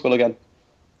Marco Royce will again.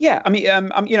 Yeah, I mean,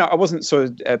 I wasn't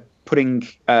sort of putting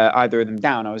either of them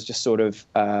down. I was just sort of,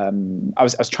 I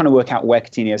was trying to work out where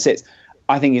Coutinho sits.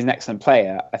 I think he's an excellent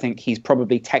player. I think he's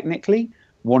probably technically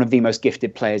one of the most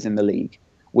gifted players in the league,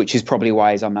 which is probably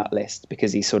why he's on that list,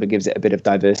 because he sort of gives it a bit of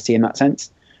diversity in that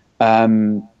sense.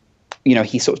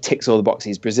 He sort of ticks all the boxes.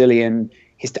 He's Brazilian.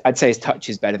 I'd say his touch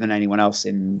is better than anyone else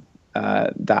in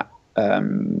that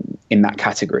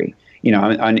category. You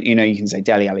can say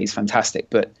Dele Alli is fantastic,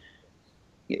 but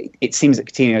it seems that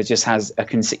Coutinho just has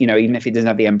even if he doesn't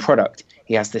have the end product,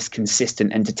 he has this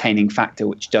consistent entertaining factor,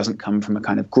 which doesn't come from a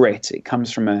kind of grit. It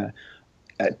comes from a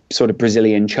sort of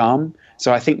Brazilian charm.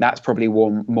 So I think that's probably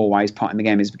one more wise part in the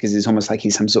game, is because it's almost like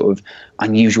he's some sort of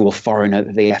unusual foreigner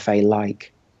that the FA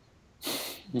like.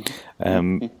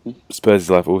 Spurs'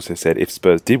 Life also said, if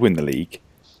Spurs did win the league,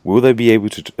 will they be able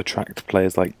to attract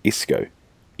players like Isco,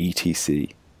 etc.?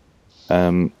 I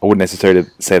wouldn't necessarily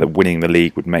say that winning the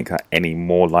league would make that any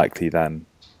more likely than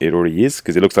it already is,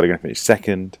 because it looks like they're going to finish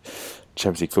second.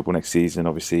 Champions League football next season,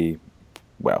 obviously,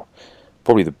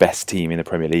 probably the best team in the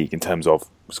Premier League in terms of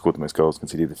scored the most goals,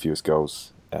 conceded the fewest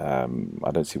goals. I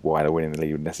don't see why they're winning the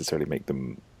league would necessarily make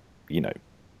them,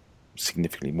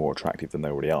 significantly more attractive than they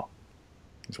already are.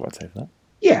 That's what I'd say for that.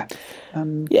 Yeah. I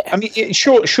mean,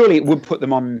 surely it would put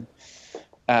them on,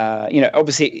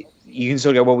 obviously you can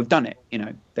sort of go, well, we've done it,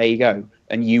 there you go,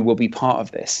 and you will be part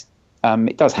of this.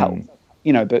 It does help,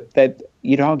 but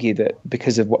you'd argue that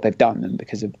because of what they've done and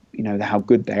because of, how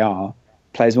good they are,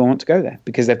 players will want to go there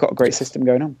because they've got a great system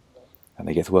going on. And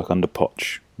they get to work under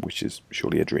Poch, which is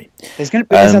surely a dream. There's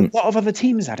a lot of other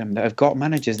teams, Adam, that have got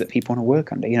managers that people want to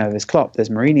work under. There's Klopp, there's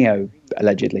Mourinho,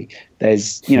 allegedly.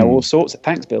 There's, all sorts of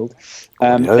thanks, Build.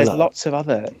 There's lots of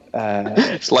other...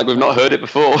 it's like we've not heard it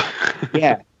before.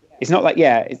 Yeah. It's not like,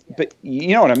 but you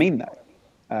know what I mean, though.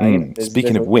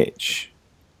 Speaking of which,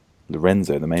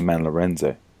 Lorenzo, the main man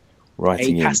Lorenzo,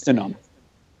 writing in... Castanon.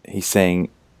 He's saying,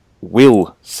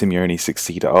 will Simeone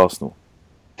succeed at Arsenal?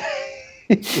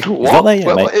 He's not there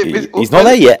yet, mate. He's not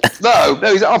there yet. No,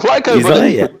 he's at Atletico. He's not there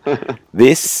yet.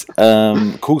 This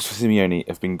calls for Simeone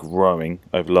have been growing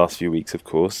over the last few weeks, of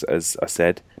course. As I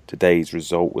said, today's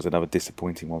result was another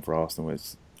disappointing one for Arsenal.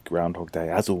 It's Groundhog Day,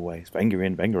 as always. Wenger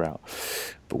in, Wenger out.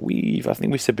 But I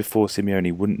think we said before,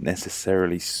 Simeone wouldn't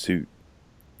necessarily suit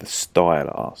the style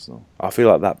at Arsenal. I feel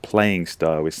like that playing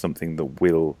style is something that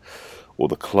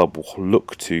the club will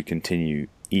look to continue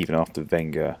even after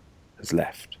Wenger has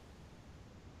left.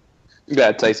 Yeah,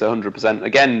 I'd say so, 100%.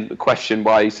 Again, the question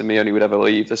why Simeone would ever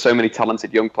leave. There's so many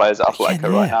talented young players at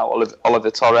Atletico right now.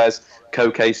 Oliver Torres,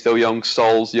 Koke's still young,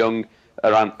 Sol's young,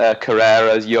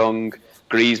 Carrera's young,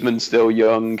 Griezmann's still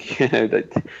young.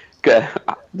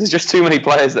 There's just too many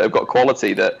players that have got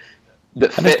quality that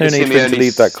fit and there's no need for him to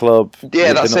leave that club.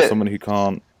 Yeah, that's not it. Someone who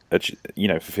can't,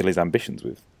 fulfill his ambitions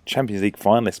with Champions League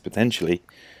finalists potentially.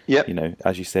 Yep.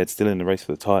 As you said, still in the race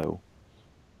for the title.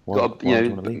 Got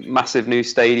massive new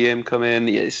stadium coming.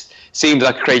 It seems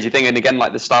like a crazy thing. And again,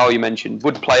 like the style you mentioned,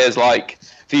 would players like,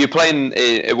 if you're playing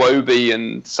Iwobi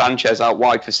and Sanchez out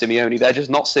wide for Simeone, they're just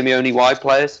not Simeone wide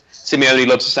players. Simeone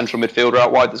loves a central midfielder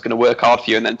out wide that's going to work hard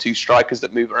for you, and then two strikers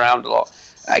that move around a lot.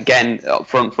 Again, up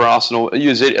front for Arsenal,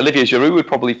 Olivier Giroud would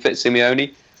probably fit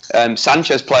Simeone.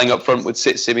 Sanchez playing up front would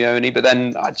sit Simeone, but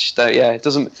then I just it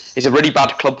doesn't. It's a really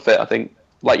bad club fit, I think.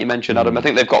 Like you mentioned, Adam, I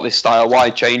think they've got this style.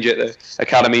 Why change it? The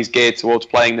academy's geared towards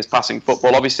playing this passing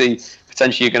football. Obviously,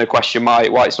 potentially you're going to question why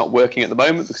it's not working at the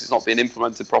moment because it's not being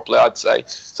implemented properly, I'd say.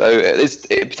 So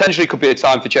it potentially could be a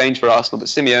time for change for Arsenal, but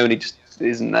Simeone just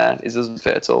isn't there. It doesn't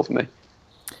fit at all for me.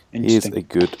 Here's a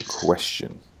good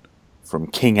question from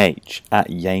King H at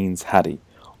Yanes Haddy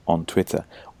on Twitter.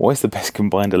 What is the best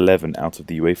combined 11 out of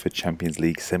the UEFA Champions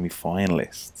League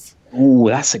semi-finalists? Ooh,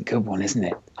 that's a good one, isn't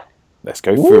it? Let's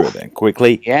go through it then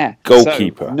quickly. Yeah.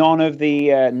 Goalkeeper. So none of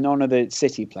the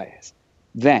City players.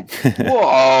 Then.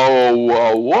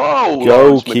 Whoa.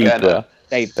 Goalkeeper.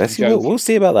 Dave, we'll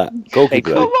see about that.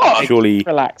 Goalkeeper. Come on. Surely.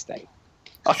 Relax, Dave.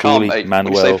 I can't, mate.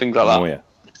 Manuel say things like Neuer.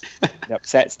 It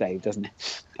upsets Dave, doesn't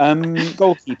it?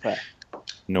 Goalkeeper.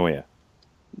 Neuer.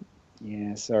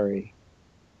 Yeah, sorry.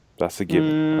 That's a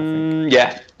given. I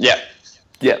think.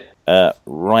 Yeah.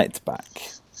 Right back.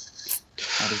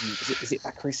 Is it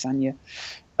Bakary Sagna?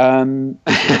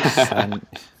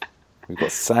 We've got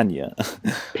Sagna.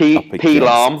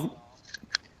 Pilam.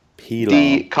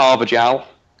 D. Carvajal.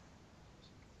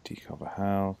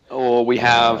 Or we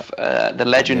have the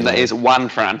legend that is Juan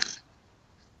Fran.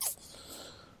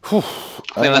 I think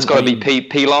that's got to be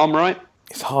Pilam, right?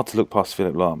 It's hard to look past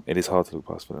Philip Lahm. It is hard to look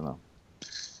past Philip Lahm.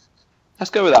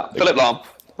 Let's go with that. Philip Lahm,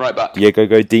 right back. Diego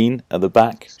Godin at the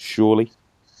back, surely.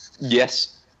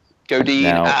 Yes. Godin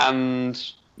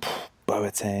and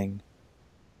Boateng.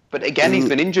 But again, he's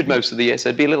been injured most of the year, so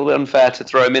it'd be a little bit unfair to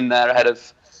throw him in there ahead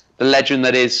of the legend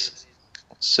that is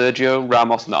Sergio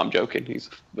Ramos. No, I'm joking. He's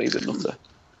a nutter.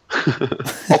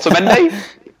 Otamendi?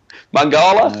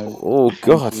 Mangala? Oh,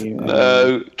 God.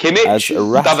 Kimmich?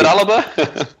 David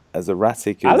Alaba? As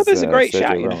erratic as Alaba's a great Sergio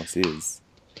shout, Ramos is.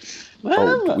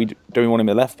 Well, Don't we want him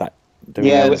at left back?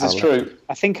 Yeah, this is true.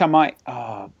 I think I might.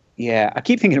 Oh, yeah. I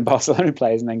keep thinking of Barcelona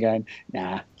players and then going,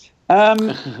 nah.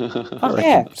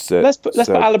 Yeah. Let's put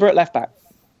Alaba at left back.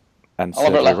 And Alaba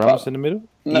at Sergio left Ramos back. in the middle?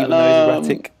 No, Even though he's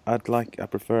erratic, I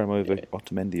prefer him over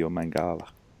Otamendi or Mangala.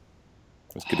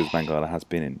 As good as Mangala has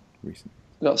been in recent.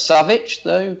 We've got Savic,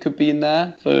 though, could be in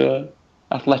there for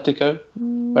Atletico.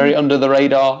 Very under the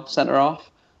radar centre half.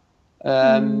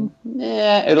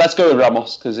 Yeah, let's go with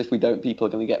Ramos, because if we don't, people are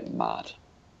going to get mad.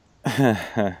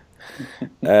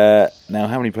 Now,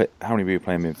 how many people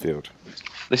play in midfield?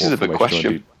 This is a big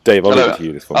question. Dave, I'll leave it to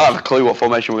you this I don't have formation. a clue what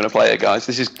formation we're going to play here, guys.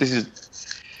 This is.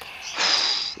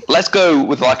 Let's go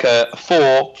with like a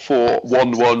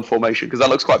 4-4-1-1 formation, because that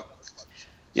looks quite,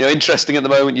 interesting at the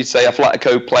moment. You'd say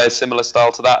Atletico play a similar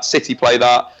style to that. City play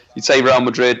that. You'd say Real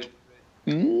Madrid.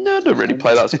 No, don't really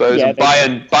play that, I suppose. Yeah,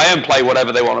 and Bayern play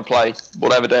whatever they want to play,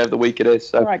 whatever day of the week it is.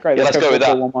 So, All right, great. yeah, let's go with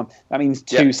that. 4-1-1. That means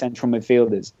two central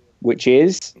midfielders, which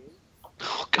is...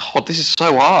 Oh, God, this is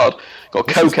so hard. Got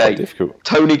This is quite Koke, difficult.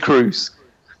 Toni Kroos,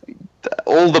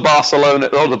 all the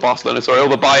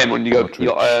Bayern one. You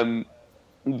got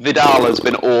Vidal has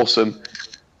been awesome.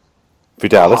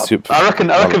 Vidal, let's do it. I reckon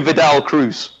Vidal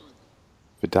Kroos.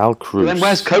 Vidal Cruz. Then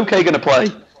where's Koke going to play?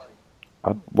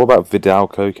 What about Vidal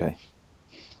Koke?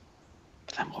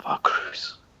 But then what about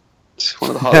Kroos? It's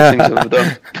one of the hardest things I've ever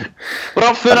done. What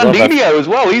about Fernandinho as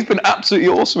well? He's been absolutely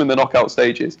awesome in the knockout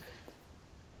stages.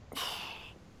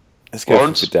 Let's go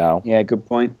Lawrence? for Vidal. Yeah, good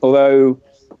point. Although,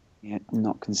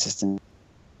 not consistent.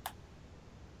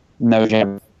 No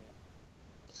gem.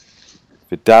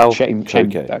 Vidal Shame,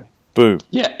 Koke. though. Boom.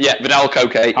 Yeah, Vidal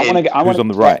Koke. Who's on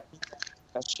the right?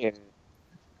 That's you.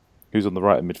 Who's on the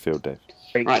right in midfield, Dave?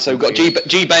 Right, so we've got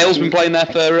G Bale's been playing there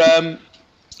for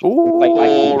Ooh.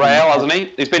 Real, hasn't he?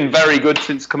 He's been very good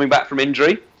since coming back from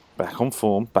injury. Back on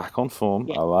form.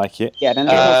 Yeah. I like it. Yeah, then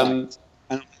and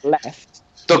on the left.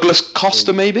 Douglas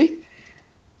Costa, maybe?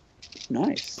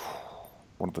 Nice.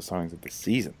 One of the signings of the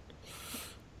season.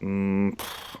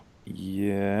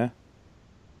 Yeah.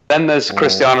 Then there's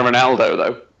Cristiano Ronaldo,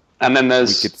 though. And then We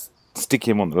there's... could stick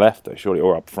him on the left, though, surely,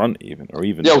 or up front, even.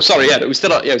 we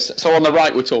still are, so on the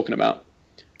right we're talking about.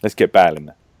 Let's get Bale in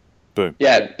there. Boom.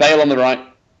 Yeah, Bale on the right.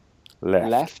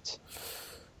 Left.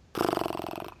 So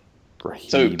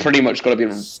Raheem pretty much got to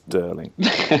be... Sterling.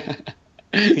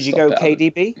 Could you go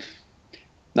KDB?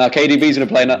 No, KDB's going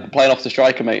to play off the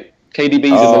striker, mate. KDB's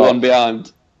in the one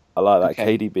behind. I like that.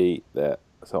 Okay. KDB there.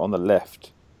 So on the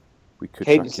left, we could.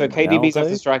 So KDB's off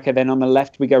the striker. Then on the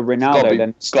left we go Ronaldo. Then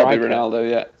It's got to striker. be Ronaldo,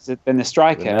 yeah. So then the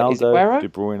striker is it Ronaldo, De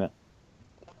Aguero?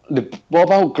 Bruyne. What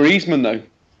about Griezmann, though?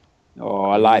 Oh,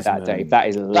 I like that, Dave. That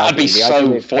is lovely. That'd be The so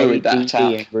idea of fluid, that KDB attack.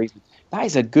 and Griezmann. That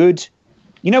is a good...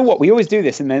 You know what? We always do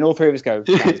this, and then all three of us go,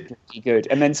 that's pretty good.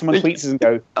 And then someone tweets us and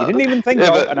go, you didn't even think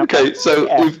of it. And I'm like, so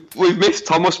yeah. we've missed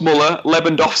Thomas Muller,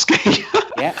 Lewandowski,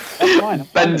 Yeah, that's fine.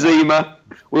 Benzema.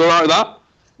 We're all right with that?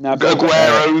 No,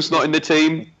 Aguero's not in the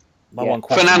team. My Yeah. one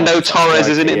question Fernando mark is that Torres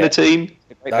isn't striker, in the team.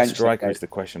 That striker is the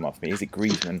question mark for me. Is it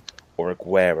Griezmann or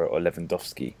Aguero or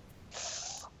Lewandowski?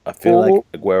 I feel like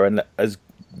Aguero, and as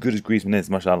good as Griezmann is,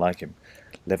 much as I like him,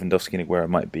 Lewandowski and Aguero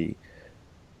might be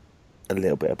a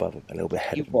little bit above him, a little bit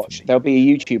ahead You of him. For watch. me. There'll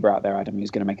be a YouTuber out there, Adam,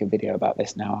 who's going to make a video about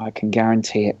this now. I can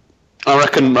guarantee it. I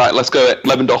reckon, right, let's go with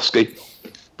Lewandowski.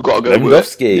 We've got to go Lewandowski.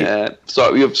 with it. Yeah,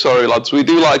 sorry, lads. We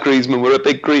do like Griezmann. We're a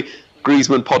big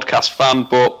Griezmann podcast fan,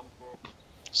 but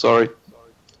sorry.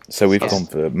 So we've gone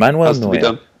for Manuel Has to be Neuer,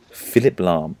 done. Philipp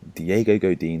Lahm, Diego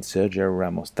Godin, Sergio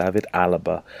Ramos, David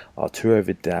Alaba, Arturo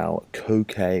Vidal,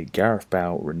 Koke, Gareth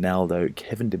Bale, Ronaldo,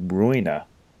 Kevin De Bruyne,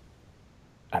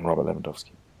 and Robert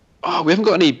Lewandowski. Oh, we haven't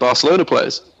got any Barcelona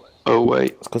players. Oh,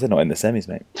 wait. It's because they're not in the semis,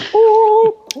 mate. The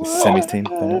semis team.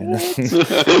 They're not in the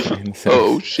semis.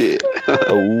 Oh, shit.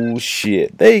 Oh,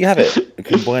 shit. There you have it. A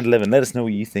combined 11. Let us know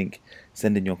what you think.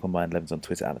 Send in your combined 11s on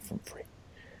Twitter at the front free.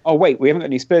 Oh, wait, we haven't got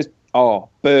any Spurs. Oh,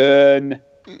 burn.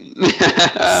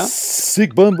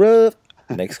 Sick bun, bruv.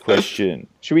 Next question.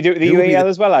 Should we do it with the Who will be UAL the-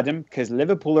 as well, Adam? Because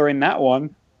Liverpool are in that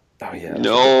one. Oh, yeah.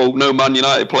 No Man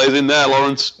United players in there,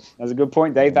 Lawrence. That's a good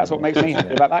point, Dave. That's what makes me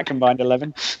happy about that combined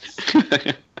 11.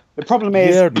 The problem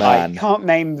is, Weird, I man. can't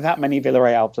name that many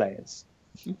Villarreal players.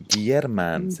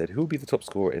 Guillerman said, who will be the top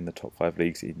scorer in the top 5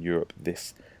 leagues in Europe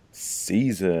this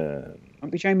season?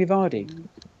 Won't be Jamie Vardy.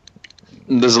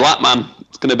 There's Zlatan.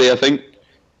 It's going to be, I think.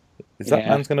 Is that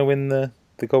man's going to win the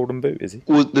Golden Boot, is he?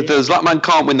 Well, the Zlatan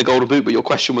can't win the Golden Boot, but your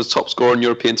question was top scorer in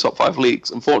European top 5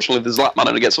 leagues. Unfortunately, the Zlatan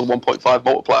only gets a 1.5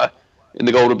 multiplier in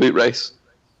the Golden Boot race.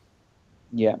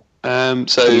 Yeah.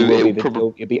 So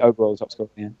it'll be overall top scorer.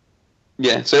 Yeah.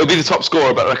 Yeah, so it'll be the top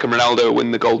scorer, but I reckon Ronaldo will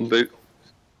win the Golden Boot.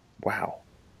 Wow.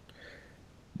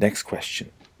 Next question.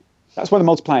 That's why the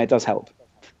multiplier does help.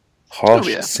 Harsh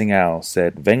Singal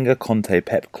said, Wenger, Conte,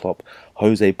 Pep, Klopp,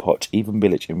 Jose Poch, even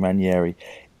Bilic and Ranieri.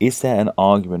 Is there an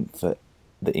argument for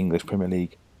the English Premier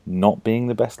League not being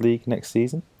the best league next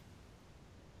season?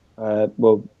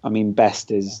 Well, I mean, best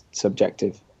is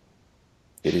subjective.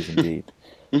 It is indeed.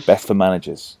 Best for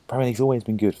managers. Premier League's always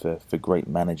been good for great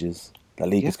managers. La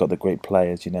Liga's got the great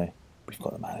players, you know. We've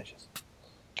got the managers.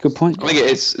 Good point. I think it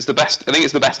is. It's the best. I think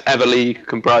it's the best ever league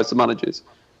comprised of managers.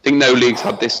 I think no leagues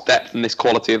have this depth and this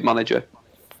quality of manager.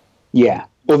 Yeah,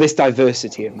 or this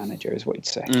diversity of manager is what you'd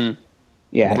say.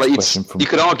 Yeah, like you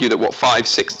could argue that 5,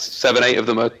 6, 7, 8 of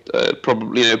them are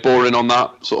probably bordering on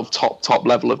that sort of top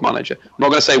level of manager. I'm not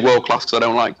going to say world class because I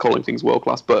don't like calling things world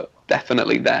class, but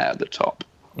definitely they're at the top.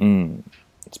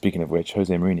 Speaking of which,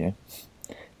 Jose Mourinho.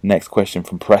 Next question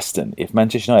from Preston. If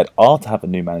Manchester United are to have a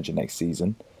new manager next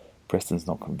season, Preston's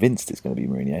not convinced it's going to be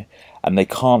Mourinho, and they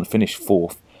can't finish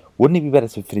 4th, wouldn't it be better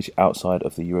to finish outside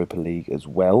of the Europa League as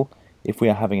well? If we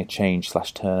are having a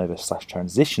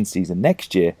change/turnover/transition season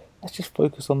next year, let's just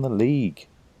focus on the league.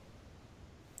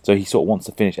 So he sort of wants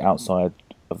to finish outside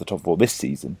of the top 4 this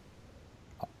season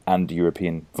and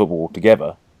European football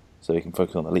together so he can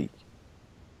focus on the league.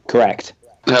 Correct.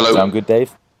 Hello. Sound good,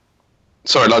 Dave?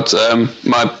 Sorry, lads.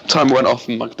 My timer went off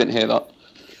and I didn't hear that.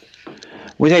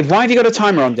 Well, Dave, why have you got a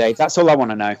timer on, Dave? That's all I want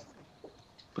to know.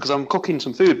 Because I'm cooking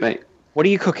some food, mate. What are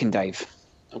you cooking, Dave?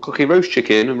 I'm cooking roast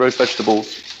chicken and roast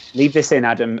vegetables. Leave this in,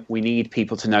 Adam. We need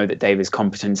people to know that Dave is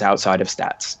competent outside of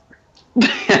stats. What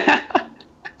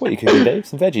are you cooking, Dave?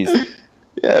 Some veggies?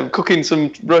 Yeah, I'm cooking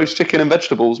some roast chicken and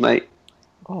vegetables, mate.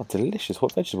 Oh, delicious.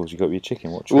 What vegetables you got with your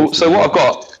chicken? What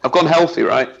I've gone healthy,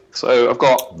 right? So I've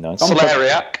got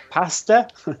celeriac. Pasta?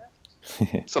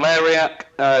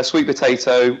 Celeriac, sweet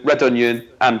potato, red onion,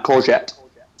 and courgette.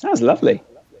 Sounds lovely.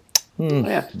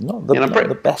 Yeah. Not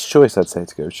the best choice, I'd say,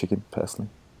 to go with chicken, personally.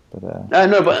 But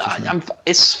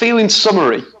it's feeling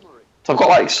summery. So I've got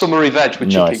like summery veg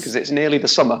with chicken because it's nearly the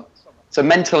summer. So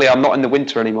mentally, I'm not in the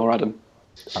winter anymore, Adam.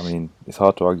 I mean, it's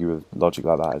hard to argue with logic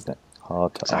like that, isn't it?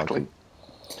 Hard to argue.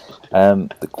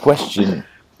 The question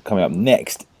coming up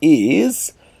next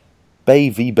is Bay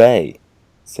v Bay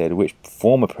said, which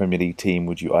former Premier League team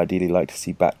would you ideally like to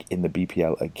see back in the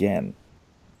BPL again?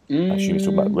 I assume he's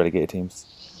talking about relegated teams.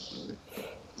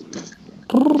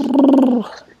 No,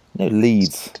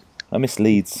 Leeds. I miss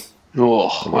Leeds. Oh,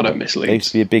 I don't miss Leeds. They used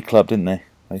to be a big club, didn't they?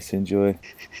 I used to enjoy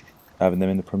having them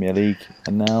in the Premier League,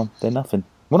 and now they're nothing.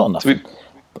 Well, not nothing.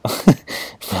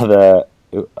 But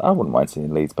I wouldn't mind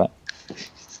seeing Leeds back.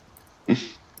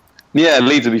 Yeah,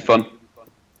 Leeds would be fun.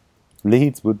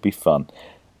 Leeds would be fun.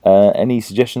 Any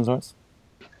suggestions, Lawrence?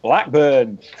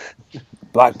 Blackburn.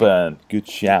 Blackburn. Good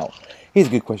shout. Here's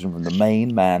a good question from the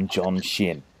main man, John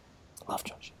Shin. Love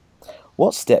John Shin.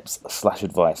 What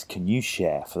steps/advice can you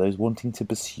share for those wanting to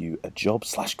pursue a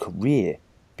job/career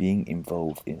being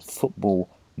involved in football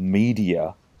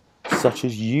media, such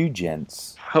as you,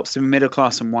 gents? Helps with middle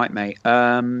class and white, mate.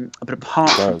 But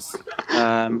apart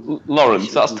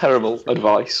Lawrence, that's terrible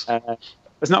advice.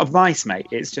 It's not advice, mate.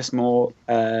 It's just more.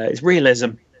 It's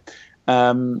realism.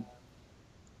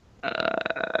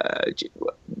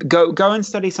 Go and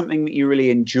study something that you really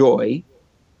enjoy.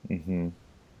 Mm-hmm.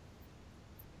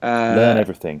 Learn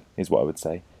everything is what I would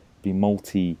say. Be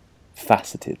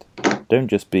multifaceted. Don't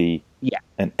just be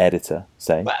an editor,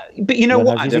 say. But you know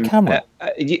what, Adam? Camera.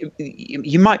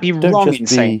 You might be wrong in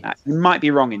saying that. You might be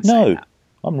wrong in saying that.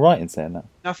 No, I'm right in saying that.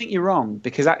 No, I think you're wrong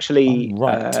because actually,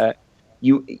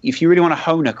 if you really want to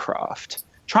hone a craft,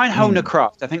 try and hone a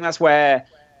craft. I think that's where,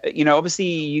 obviously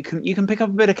you can pick up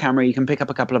a bit of camera, you can pick up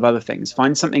a couple of other things.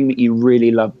 Find something that you really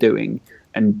love doing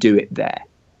and do it there,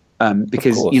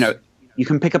 because you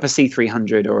can pick up a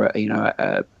C300 or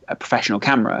a professional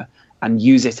camera and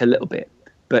use it a little bit,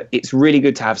 but it's really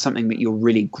good to have something that you're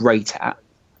really great at.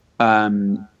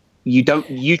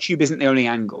 YouTube isn't the only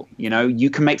angle. You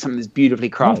can make something that's beautifully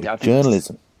crafted. I think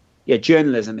journalism.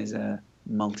 Journalism is a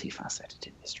multifaceted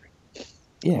industry.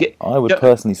 I would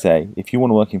personally say if you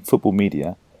want to work in football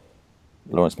media,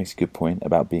 Lawrence makes a good point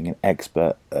about being an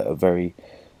expert at a very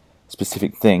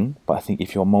specific thing. But I think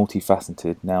if you're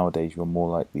multifaceted nowadays, you're more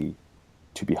likely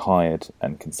to be hired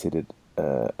and considered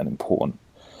an important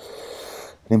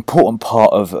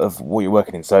part of what you're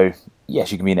working in. So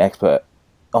yes, you can be an expert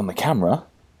on the camera.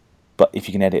 But if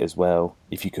you can edit as well,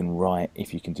 if you can write,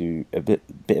 if you can do a bit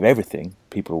of everything,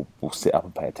 people will sit up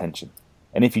and pay attention.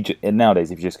 And if you and nowadays,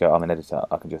 if you just go, I'm an editor,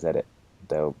 I can just edit.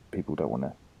 People don't want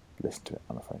to listen to it,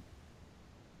 I'm afraid.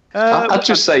 I'd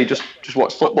just say just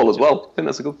watch football as well. I think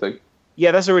that's a good thing.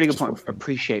 Yeah, that's a really good point.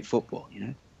 Appreciate football, you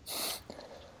know.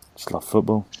 Just love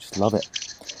football. Just love it.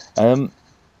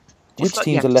 Which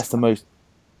teams are Leicester most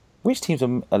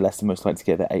likely to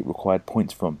get their 8 required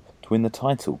points from to win the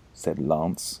title? Said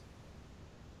Lance.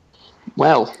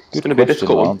 Well, it's going to be a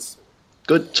difficult one. Lance.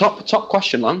 Good top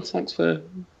question, Lance. Thanks for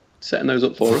setting those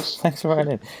up for us. Thanks for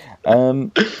writing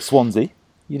in. Swansea.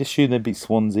 You'd assume they'd beat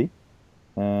Swansea.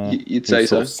 You'd say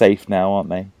so. Safe now, aren't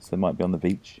they? So they might be on the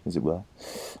beach, as it were.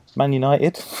 Man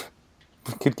United.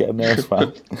 We could get them there as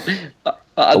well.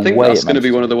 I think that's going to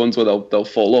be one of the ones where they'll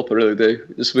fall up. I really do.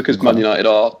 Just because Man United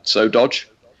are so dodge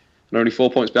and only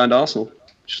 4 points behind Arsenal.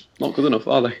 Just not good enough,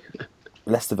 are they?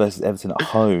 Leicester versus Everton at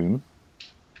home.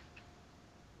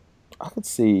 I could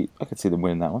see them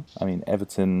winning that one. I mean,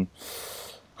 Everton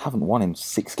haven't won in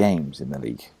 6 games in the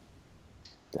league.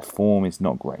 Their form is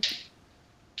not great.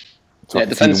 So yeah,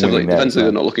 defensively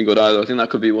they're not looking good either. I think that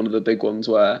could be one of the big ones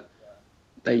where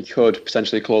they could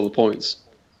potentially claw the points.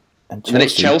 And then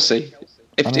it's Chelsea.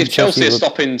 If Chelsea are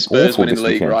stopping Spurs winning the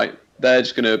league, right, they're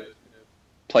just going to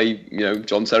play,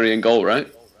 John Terry in goal,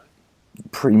 right?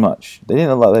 Pretty much. They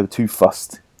didn't look like they were too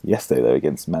fussed yesterday, though,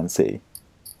 against Man City.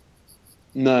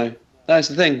 No, that's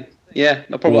the thing. Yeah,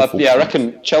 I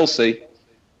reckon Chelsea,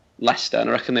 Leicester, and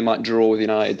I reckon they might draw with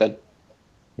United then.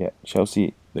 Yeah,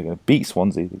 Chelsea, they're going to beat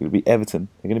Swansea, they're going to beat Everton,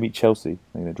 they're going to beat Chelsea,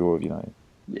 they're going to draw with United.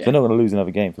 Yeah. They're not going to lose another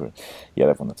game for it. Yeah,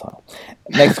 they've won the title.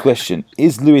 Next question.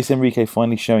 Is Luis Enrique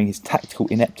finally showing his tactical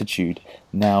ineptitude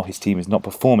now his team is not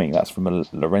performing? That's from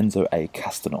Lorenzo A.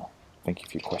 Castano. Thank you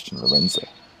for your question, Lorenzo.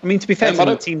 I mean, to be fair,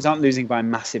 teams aren't losing by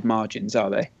massive margins, are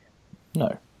they?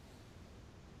 No.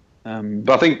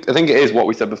 But I think it is what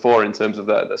we said before in terms of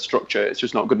the structure. It's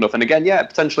just not good enough. And again, yeah,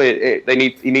 potentially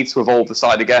he needs to evolve the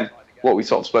side again. What we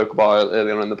sort of spoke about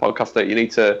earlier on in the podcast, that you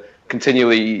need to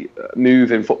continually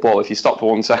move in football. If you stop for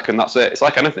 1 second, that's it. It's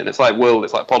like anything. It's like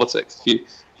it's like politics. If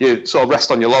you sort of rest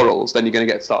on your laurels, then you're going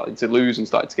to get started to lose and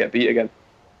start to get beat again.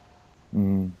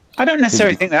 I don't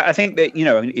necessarily think that. I think that,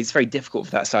 it's very difficult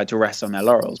for that side to rest on their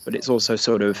laurels, but it's also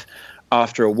sort of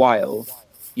after a while,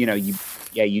 you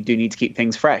do need to keep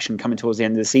things fresh, and coming towards the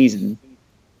end of the season.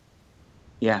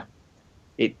 Yeah.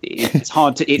 It's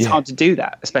hard to do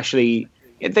that, especially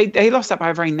they lost that by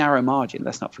a very narrow margin.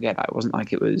 Let's not forget that. It wasn't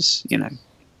like it was, it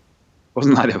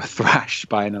wasn't like they were thrashed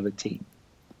by another team.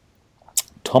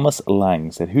 Thomas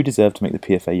Lang said, who deserved to make the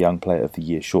PFA Young Player of the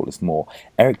Year shortlist more,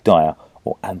 Eric Dyer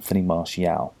or Anthony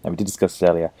Martial? Now, we did discuss this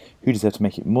earlier. Who deserved to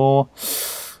make it more?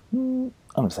 I'm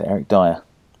going to say Eric Dyer.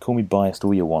 Call me biased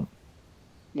all you want.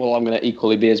 Well, I'm going to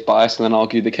equally be as biased and then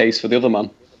argue the case for the other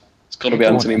man. It's got to be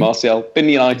Anthony Martial. Been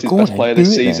United's best player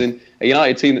this season. A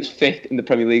United team that's 5th in the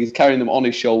Premier League. He's carrying them on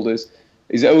his shoulders.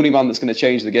 He's the only man that's going to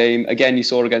change the game. Again, you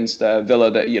saw against Villa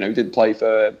that did play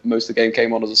for most of the game,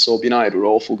 came on as a sub. United were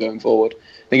awful going forward.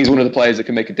 I think he's one of the players that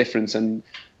can make a difference, and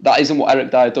that isn't what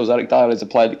Eric Dyer does. Eric Dyer is a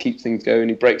player that keeps things going.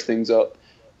 He breaks things up.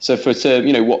 So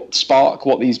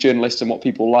what these journalists and what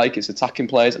people like is attacking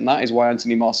players, and that is why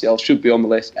Anthony Martial should be on the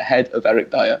list ahead of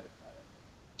Eric Dyer.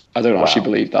 I don't actually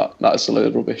believe that. That is a load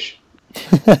of rubbish.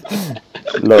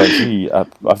 Lawrence,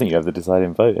 I think you have the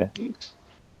deciding vote here.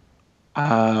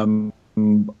 I'll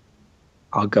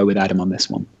go with Adam on this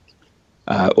one.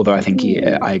 Although I think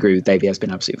I agree with Dave, he has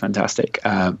been absolutely fantastic.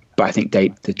 But I think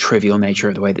the trivial nature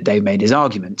of the way that Dave made his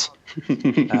argument.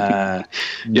 Something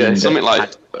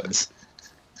like,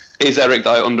 is Eric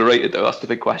Dyer underrated though? That's the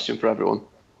big question for everyone.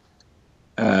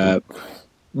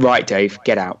 Right, Dave,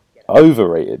 get out.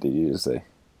 Overrated, did you just say?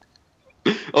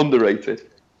 Underrated.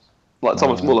 Like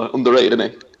Thomas Muller, underrated,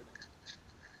 isn't he?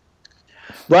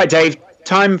 Right, Dave,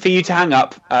 time for you to hang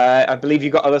up. I believe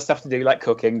you've got other stuff to do, like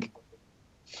cooking.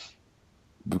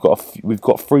 We've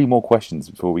got 3 more questions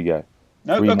before we go.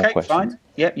 No, okay, fine.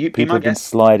 Yeah, people have been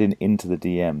sliding into the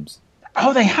DMs.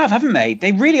 Oh, they have, haven't they?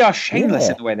 They really are shameless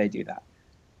in the way they do that.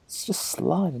 It's just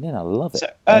sliding in. I love it. So,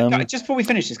 just before we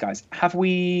finish this, guys, have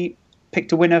we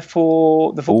picked a winner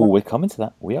for the football? Oh, we're coming to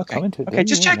that. We are coming to it. Okay,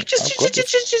 just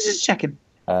checking.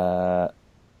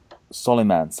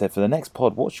 Soliman said, for the next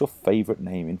pod, what's your favourite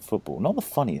name in football? Not the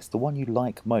funniest, the one you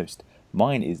like most.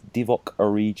 Mine is Divock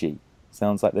Origi.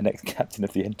 Sounds like the next captain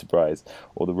of the Enterprise,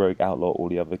 or the rogue outlaw all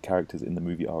the other characters in the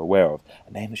movie are aware of.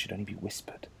 A name that should only be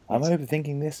whispered. I'm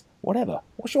overthinking this. Whatever.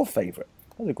 What's your favourite?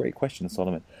 That was a great question,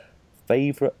 Solomon.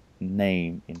 Favourite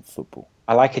name in football?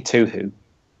 I like a Tuhu.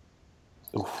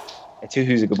 Oof.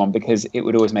 Etuhu's a good one because it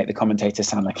would always make the commentator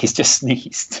sound like he's just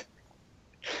sneezed.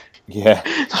 Yeah.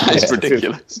 That is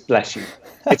ridiculous. Bless you.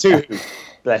 Etuhu.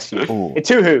 Bless you. Ooh.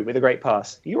 Etuhu with a great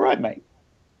pass. You all right, mate?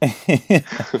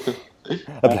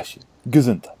 Bless you.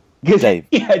 Gesundheit. Dave.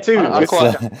 Yeah, Etuhu. I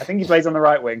I think he plays on the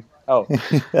right wing. Oh.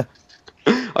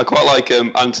 I quite like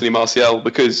Anthony Martial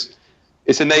because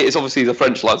it's obviously he's a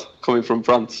French lad coming from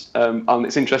France, and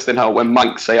it's interesting how when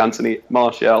Manx say Anthony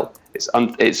Martial, it's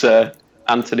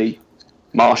Anthony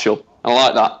Marshall. I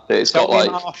like that. It's got Tony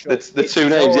like Marshall. the two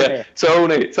names. Yeah,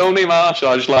 Tony Marshall.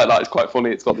 I just like that. It's quite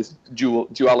funny. It's got this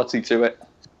duality to it.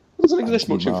 It doesn't exist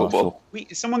much in football.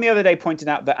 Someone the other day pointed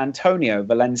out that Antonio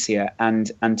Valencia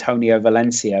and Antonio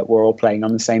Valencia were all playing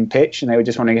on the same pitch, and they were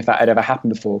just wondering if that had ever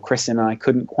happened before. Chris and I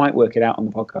couldn't quite work it out on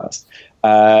the podcast,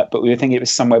 but we were thinking it was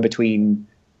somewhere between.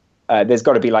 There's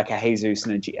got to be like a Jesus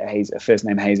and a first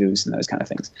name Jesus and those kind of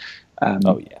things.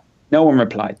 Oh yeah. No one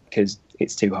replied because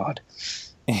it's too hard.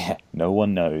 Yeah, no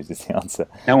one knows is the answer.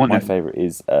 No one My knows. favourite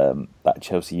is that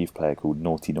Chelsea youth player called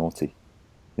Naughty Naughty.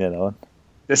 Yeah, that one.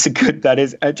 That's a good. That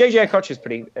is. JJ Okocha is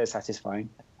pretty satisfying.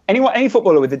 Any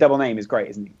footballer with a double name is great,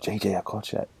 isn't he? JJ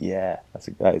Okocha. Yeah,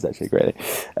 that is actually a great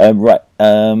name. Right.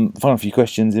 Final few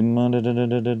questions.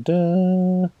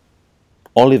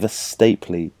 Oliver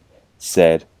Stapley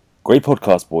said, "Great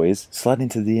podcast, boys. Slide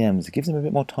into the DMs. It gives him a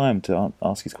bit more time to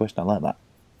ask his question. I like that.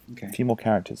 Okay. A few more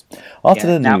characters. After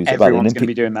the now news about the everyone's going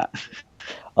to be Olympic, doing that.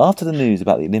 after the news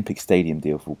about the Olympic Stadium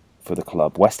deal for the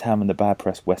club, West Ham and the bad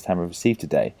press West Ham have received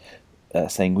today,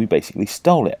 saying we basically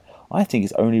stole it. I think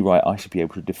it's only right I should be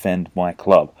able to defend my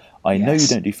club. I know you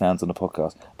don't do fans on the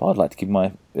podcast, but I'd like to give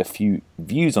a few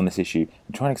views on this issue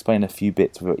and try and explain a few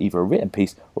bits with either a written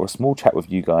piece or a small chat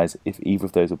with you guys, if either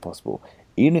of those are possible.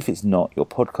 Even if it's not, your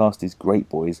podcast is great,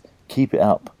 boys. Keep it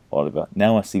up, Oliver.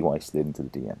 Now I see why he slid into the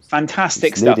DMs.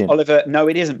 Fantastic stuff, Oliver. No,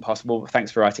 it isn't possible, but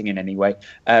thanks for writing in anyway.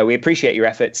 We appreciate your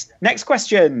efforts. Next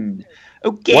question.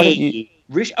 Okay.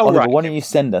 Oliver, why don't you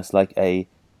send us like a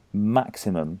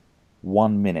maximum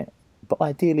 1 minute, but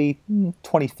ideally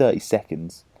 20-30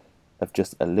 seconds of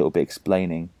just a little bit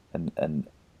explaining and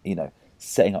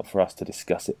setting up for us to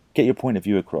discuss it. Get your point of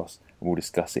view across and we'll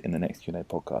discuss it in the next Q&A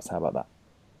podcast. How about that?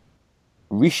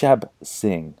 Rishab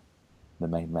Singh, the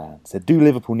main man, said, do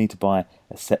Liverpool need to buy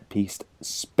a set-piece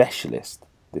specialist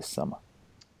this summer?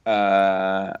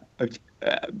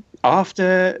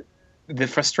 After the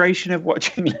frustration of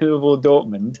watching Liverpool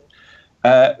Dortmund,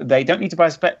 they don't need to buy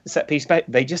a set-piece.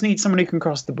 They just need someone who can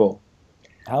cross the ball.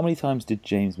 How many times did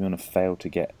James Milner fail to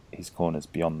get his corners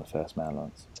beyond the first man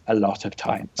lines? A lot of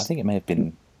times. I think it may have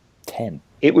been 10.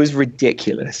 It was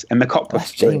ridiculous. And the cop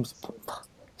was James.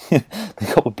 The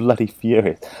cop were bloody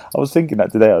furious. I was thinking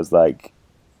that today. I was like,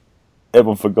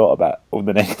 everyone forgot about all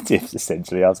the negatives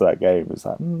essentially after that game. It was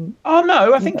like, oh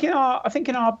no, I think in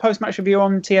our post-match review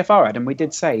on TFR, Adam, we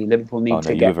did say Liverpool need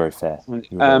to get. You were very fair. You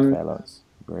were very fair, Lawrence.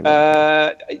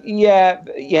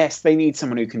 Yes, they need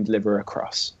someone who can deliver a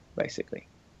cross, basically.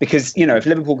 Because, if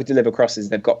Liverpool could deliver crosses,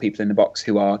 they've got people in the box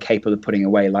who are capable of putting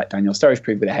away, like Daniel Sturridge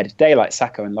proved with a header today, like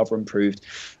Sacco and Lovren proved.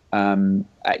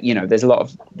 There's a lot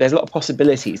of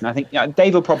possibilities, and I think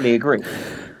Dave will probably agree.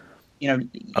 You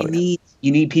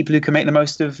need people who can make the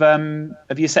most of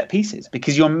your set pieces,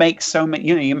 because you'll make so many.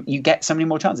 You get so many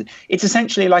more chances. It's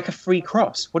essentially like a free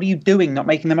cross. What are you doing not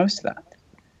making the most of that?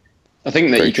 I think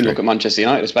that you can look at Manchester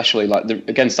United, especially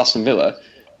against Aston Villa.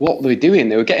 What were they doing?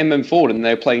 They were getting them forward and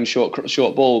they were playing short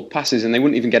ball passes, and they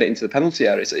wouldn't even get it into the penalty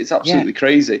area. It's absolutely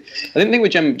crazy. I didn't think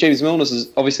with James Milner,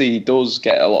 obviously he does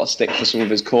get a lot of stick for some of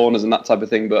his corners and that type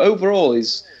of thing, but overall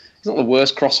he's not the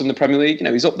worst crosser in the Premier League.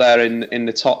 He's up there in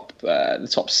the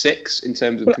top 6 in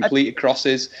terms of completed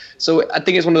crosses. So I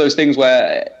think it's one of those things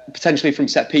where potentially from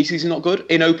set pieces he's not good.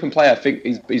 In open play, I think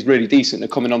he's really decent.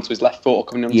 And coming onto his left foot or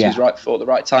coming onto his right foot at the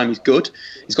right time, he's good.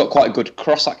 He's got quite a good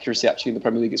cross accuracy actually in the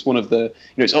Premier League. It's one of the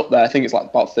it's up there. I think it's like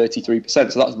about 33%.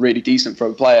 So that's really decent for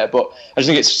a player. But I just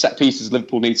think it's set pieces.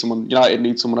 Liverpool need someone. United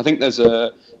need someone. I think there's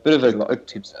a bit of a lot of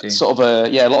teams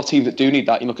that do need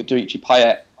that. You look at Durici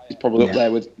Payet. He's probably up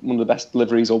there with one of the best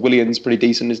deliveries, or Williams, pretty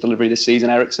decent in his delivery this season.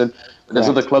 Eriksen, but there's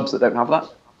other clubs that don't have that.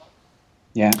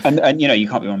 Yeah, and you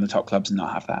can't be one of the top clubs and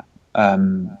not have that.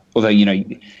 Although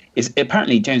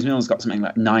apparently James Milner's got something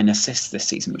like 9 assists this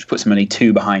season, which puts him only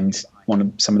 2 behind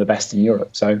some of the best in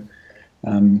Europe. So,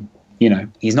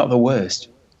 he's not the worst.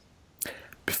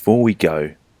 Before we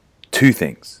go, 2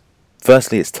 things.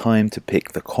 Firstly, it's time to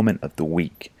pick the comment of the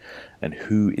week and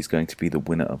who is going to be the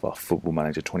winner of our Football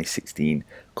Manager 2016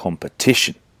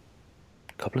 competition.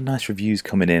 A couple of nice reviews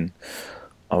coming in.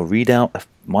 I'll read out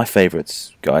my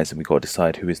favourites, guys, and we've got to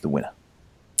decide who is the winner.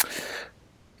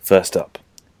 First up,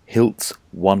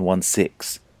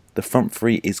 Hilts116 The front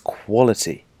three is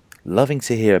quality. Loving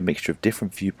to hear a mixture of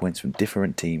different viewpoints from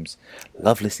different teams.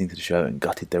 Love listening to the show and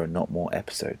gutted there are not more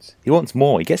episodes. He wants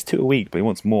more. He gets 2 a week, but he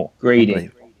wants more. Greedy.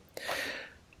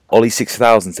 Ollie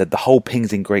 6000 said the whole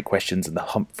pings in great questions and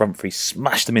the front three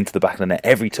smashed them into the back of the net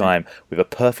every time with a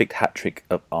perfect hat trick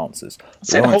of answers.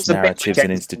 Lawrence narratives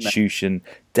and institution,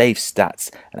 Dave's stats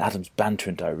and Adam's banter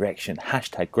and direction.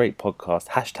 Hashtag great podcast.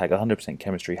 Hashtag 100%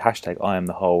 chemistry. Hashtag I am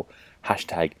the whole.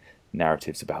 Hashtag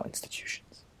narratives about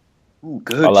institutions. Ooh,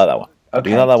 good. I like that one. Okay. Do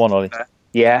you like that one, Ollie?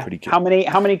 Yeah. Pretty good.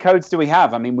 How many codes do we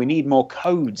have? I mean, we need more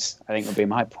codes, I think would be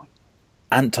my point.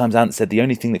 Ant times Ant said the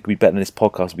only thing that could be better than this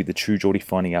podcast would be the True Geordie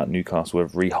finding out Newcastle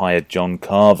have rehired John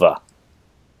Carver.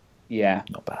 Yeah.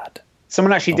 Not bad.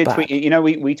 Someone actually Not did bad. tweet, you know,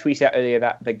 we tweeted out earlier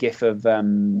that the gif of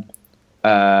DJ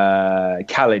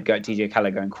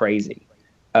Khaled going crazy.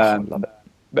 I love it.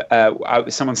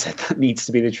 But someone said that needs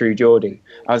to be the True Geordie.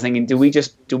 I was thinking, do we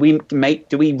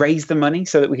raise the money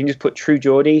so that we can just put True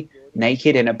Geordie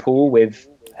naked in a pool with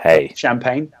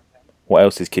champagne? What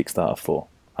else is Kickstarter for?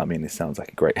 I mean, this sounds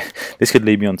like a great... This could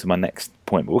lead me on to my next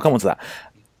point, but we'll come on to that.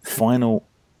 Final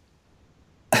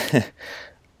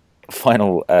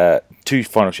two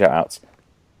final shout-outs.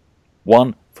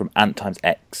 One from Ant times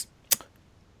X.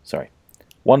 Sorry.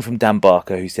 One from Dan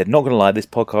Barker, who said, not going to lie, this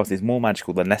podcast is more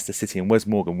magical than Leicester City and Wes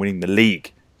Morgan winning the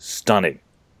league. Stunning.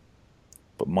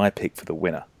 But my pick for the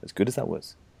winner, as good as that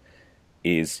was,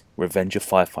 is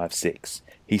Revenger556.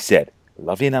 He said,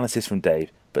 lovely analysis from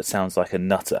Dave, but sounds like a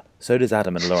nutter. So does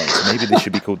Adam and Lawrence. So maybe this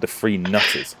should be called the Free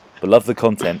Nutters. But love the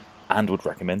content and would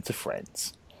recommend to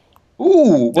friends.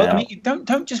 Ooh, well, Now, I mean,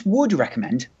 don't just would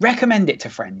recommend it to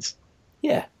friends.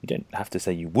 Yeah, you don't have to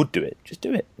say you would do it. Just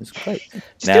do it. It's great.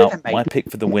 Just Now, do it, mate. my pick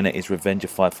for the winner is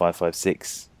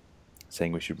Revenger5556,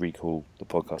 saying we should recall the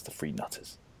podcast the Free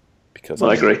Nutters. Because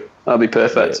I agree. That'd be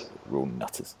perfect. We're all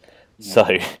nutters. Yeah. So,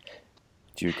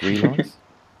 do you agree, Lawrence?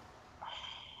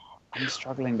 I'm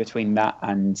struggling between that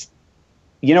and...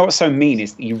 You know what's so mean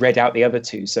is that you read out the other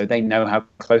two so they know how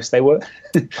close they were.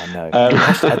 I know.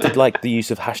 I did like the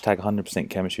use of hashtag 100%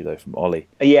 chemistry, though, from Ollie.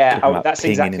 Yeah, that's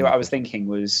exactly what I was thinking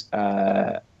was...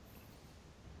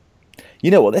 You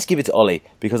know what? Let's give it to Ollie,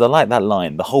 because I like that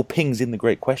line. The whole ping's in the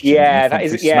great question. Yeah, that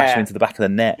is... Yeah. Smash into the back of the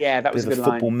net. Yeah, that was a good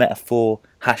football line. metaphor,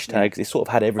 hashtags. It sort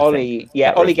of had everything.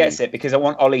 Ollie gets it, because I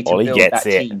want Ollie to build that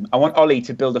team. I want Ollie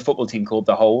to build a football team called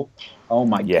The Whole. Oh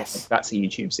my God. That's a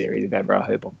YouTube series if ever I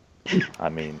hope on. I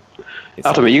mean,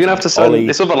 Adam, you're going to have to send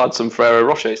this other lad some Ferrero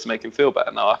Rochers to make him feel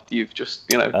better now after you've just,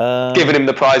 given him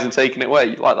the prize and taken it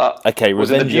away. Like that. Okay, was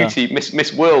it the beauty,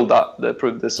 Miss World, that the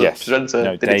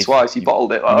presenter did it twice. He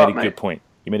bottled it like that, You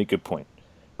made a good point.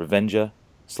 Revenger,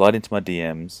 slide into my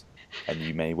DMs, and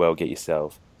you may well get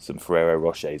yourself some Ferrero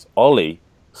Rochers. Ollie,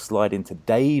 slide into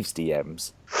Dave's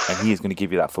DMs, and he is going to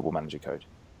give you that Football Manager code.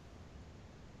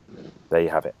 There you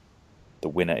have it. The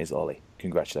winner is Ollie.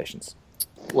 Congratulations.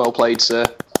 Well played, sir.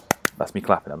 That's me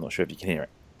clapping. I'm not sure if you can hear it.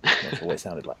 I'm not sure what it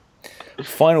sounded like.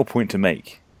 Final point to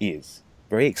make is,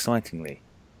 very excitingly,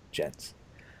 gents,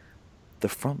 the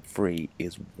front three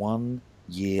is 1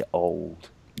 year old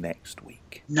next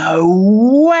week.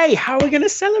 No way! How are we going to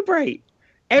celebrate?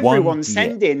 Everyone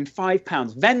send in £5.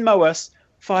 Venmo us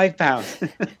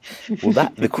 £5.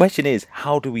 Well, the question is,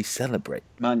 how do we celebrate?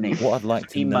 Money. What I'd like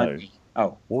to know,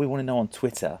 what we want to know on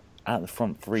Twitter at the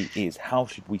front three is, how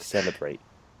should we celebrate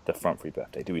the front three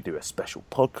birthday? Do we do a special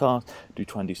podcast? Do we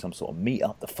try and do some sort of meet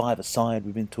up, the five-a-side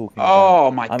we've been talking about? Oh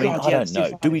my God! I don't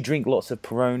know. Do we drink lots of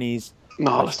Peronis?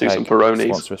 No, let's do some Peronis.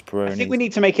 Sponsor us Peronis. I think we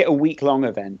need to make it a week-long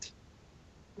event.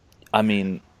 I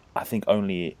mean, I think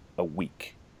only a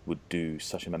week would do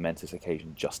such a momentous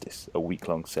occasion justice. A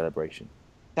week-long celebration.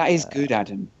 That is good,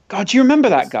 Adam. God, do you remember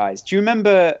that, guys? Do you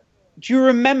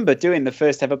remember doing the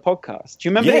first ever podcast? Do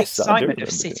you remember the excitement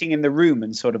of sitting in the room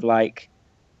and sort of like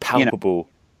palpable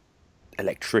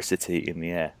electricity in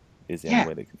the air is the only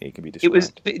way that it can be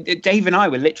described. Dave and I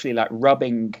were literally like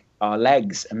rubbing our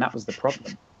legs, and that was the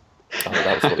problem. Oh,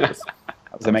 that was what it was. That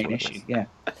was the main issue. Yeah.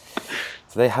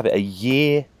 So they have it a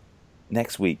year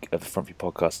next week of the Front Three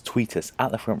podcast. Tweet us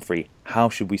at the Front Three. How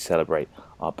should we celebrate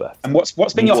our birthday? And what's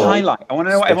been your highlight? I want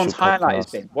to know what everyone's highlight has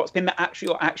been. What's been the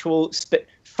actual?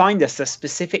 Find us a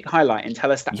specific highlight and tell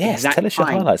us that. Yes, tell us your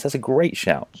highlights. That's a great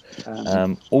shout.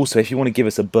 Also, if you want to give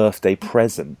us a birthday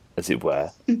present, as it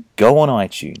were, go on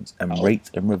iTunes and rate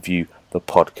and review the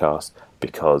podcast,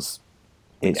 because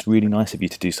it's really nice of you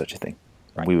to do such a thing.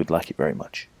 And we would like it very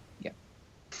much. Yeah.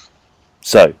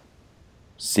 So,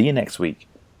 see you next week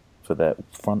for the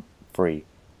Front Three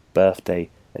birthday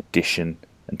edition.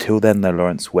 Until then, though,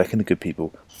 Lawrence, where can the good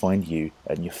people find you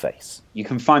and your face? You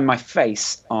can find my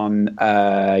face on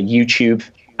YouTube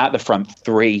at the front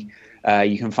three.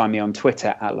 You can find me on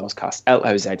Twitter at Lozcast,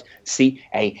 LOZCAST.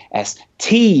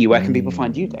 Where can people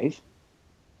find you, Dave?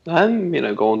 Go on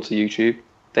to YouTube.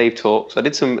 Dave Talks. I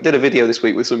did a video this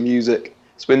week with some music.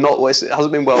 It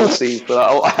hasn't been well received, but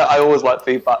I always like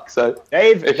feedback. So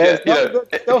Dave, if you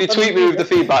tweet me with the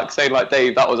feedback saying like,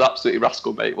 Dave, that was absolutely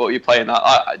rascal, mate. What are you playing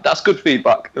at? That's good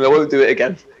feedback, and I won't do it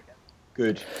again.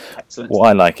 Good, excellent. What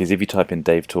I like is if you type in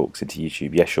Dave Talks into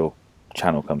YouTube, yes, your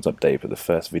channel comes up, Dave, but the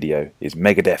first video is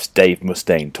Megadeth's Dave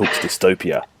Mustaine talks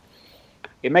dystopia.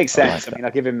 It makes sense. I mean,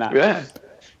 I'll give him that. Yeah.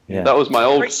 That was my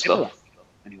old stuff.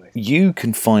 Anyway. You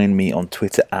can find me on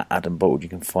Twitter at Adam Bold. You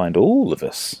can find all of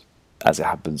us, as it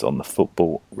happens, on the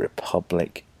Football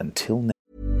Republic. Until next.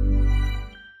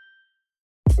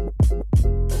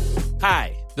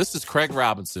 Hi, this is Craig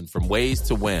Robinson from Ways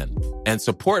to Win, and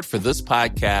support for this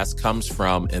podcast comes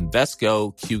from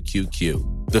Invesco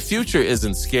QQQ. The future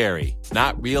isn't scary.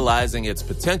 Not realizing its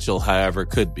potential, however,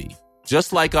 could be.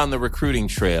 Just like on the recruiting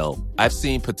trail, I've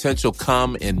seen potential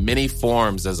come in many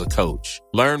forms as a coach.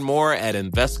 Learn more at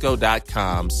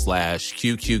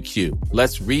Invesco.com/QQQ.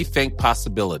 Let's rethink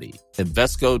possibility.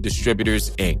 Invesco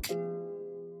Distributors, Inc.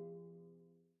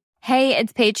 Hey,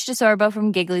 it's Paige DeSorbo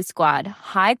from Giggly Squad.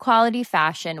 High quality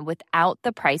fashion without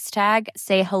the price tag.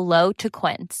 Say hello to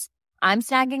Quince. I'm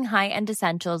snagging high-end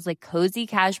essentials like cozy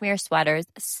cashmere sweaters,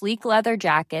 sleek leather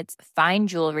jackets, fine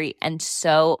jewelry, and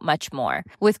so much more.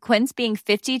 With Quince being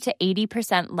 50 to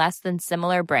 80% less than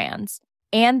similar brands.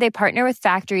 And they partner with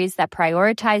factories that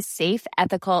prioritize safe,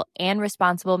 ethical, and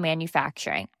responsible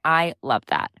manufacturing. I love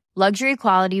that. Luxury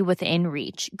quality within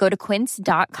reach. Go to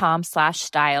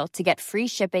quince.com/style to get free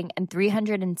shipping and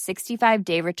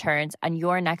 365-day returns on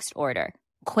your next order.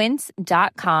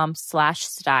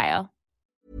 Quince.com/style.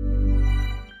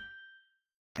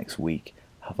 Next week,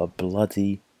 have a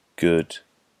bloody good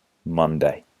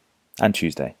Monday and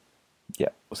Tuesday. Yeah,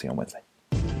 we'll see you on Wednesday.